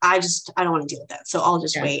noisy. Like I don't want to deal with that. So I'll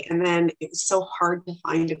just Yeah. wait. And then it was so hard to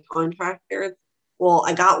find a contractor. Well,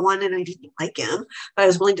 I got one and I didn't like him, but I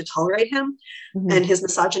was willing to tolerate him and Mhm. his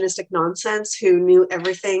misogynistic nonsense, who knew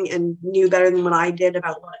everything and knew better than what I did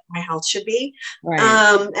about what my house should be. Right.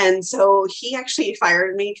 And so he actually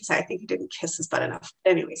fired me because I think he didn't kiss his butt enough.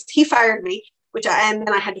 But anyways, he fired me, and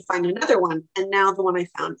then I had to find another one. And now the one I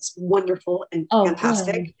found is wonderful and Oh, good.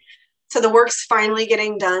 fantastic. So the work's finally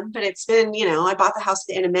getting done, but it's been, I bought the house at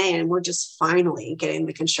the end of May and we're just finally getting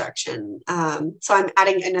the construction. So I'm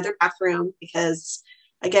adding another bathroom because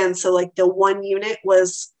again, so like the one unit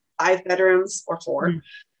was 5 bedrooms or 4 Mhm.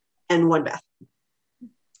 and 1 bath.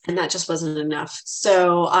 And that just wasn't enough.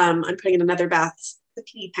 So I'm putting in another bath. It's a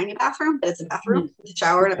teeny tiny bathroom, but it's a bathroom Mhm. with a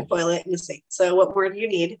shower and a Okay. toilet and a sink. So what more do you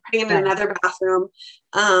need? Putting in Yeah. another bathroom,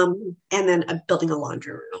 and then building a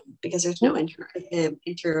laundry room because there's no Cool.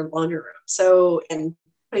 interior laundry room. So and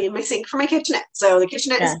putting in my sink for my kitchenette. So the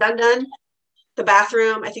kitchenette is Yeah. done. The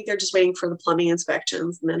bathroom, I think they're just waiting for the plumbing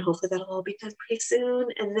inspections, and then hopefully that'll all be done pretty soon.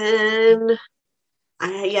 And then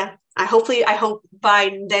I hope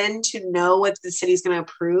by then to know what the city's going to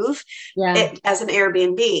approve it as an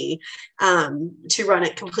Airbnb, to run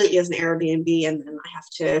it completely as an Airbnb, and then I have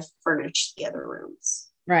to furnish the other rooms.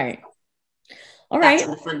 Right. All right. That's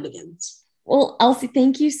when the fun begins. Well, Elsie,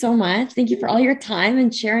 thank you so much. Thank you for all your time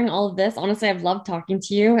and sharing all of this. Honestly, I've loved talking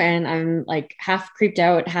to you, and I'm like half creeped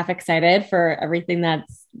out, half excited for everything that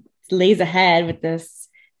lays ahead with this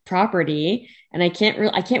property. And I can't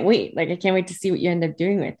wait. Like, I can't wait to see what you end up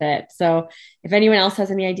doing with it. So if anyone else has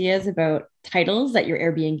any ideas about titles that your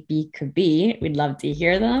Airbnb could be, we'd love to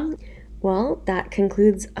hear them. Well, that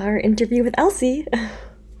concludes our interview with Elsie.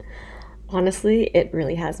 Honestly, it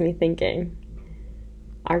really has me thinking.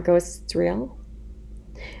 Are ghosts real?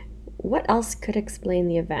 What else could explain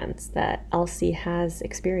the events that Elsie has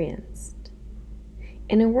experienced?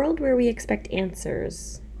 In a world where we expect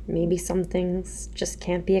answers, maybe some things just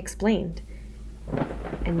can't be explained.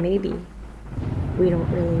 And maybe we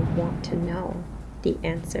don't really want to know the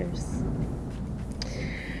answers.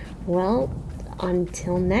 Well,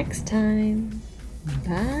 until next time,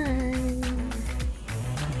 bye.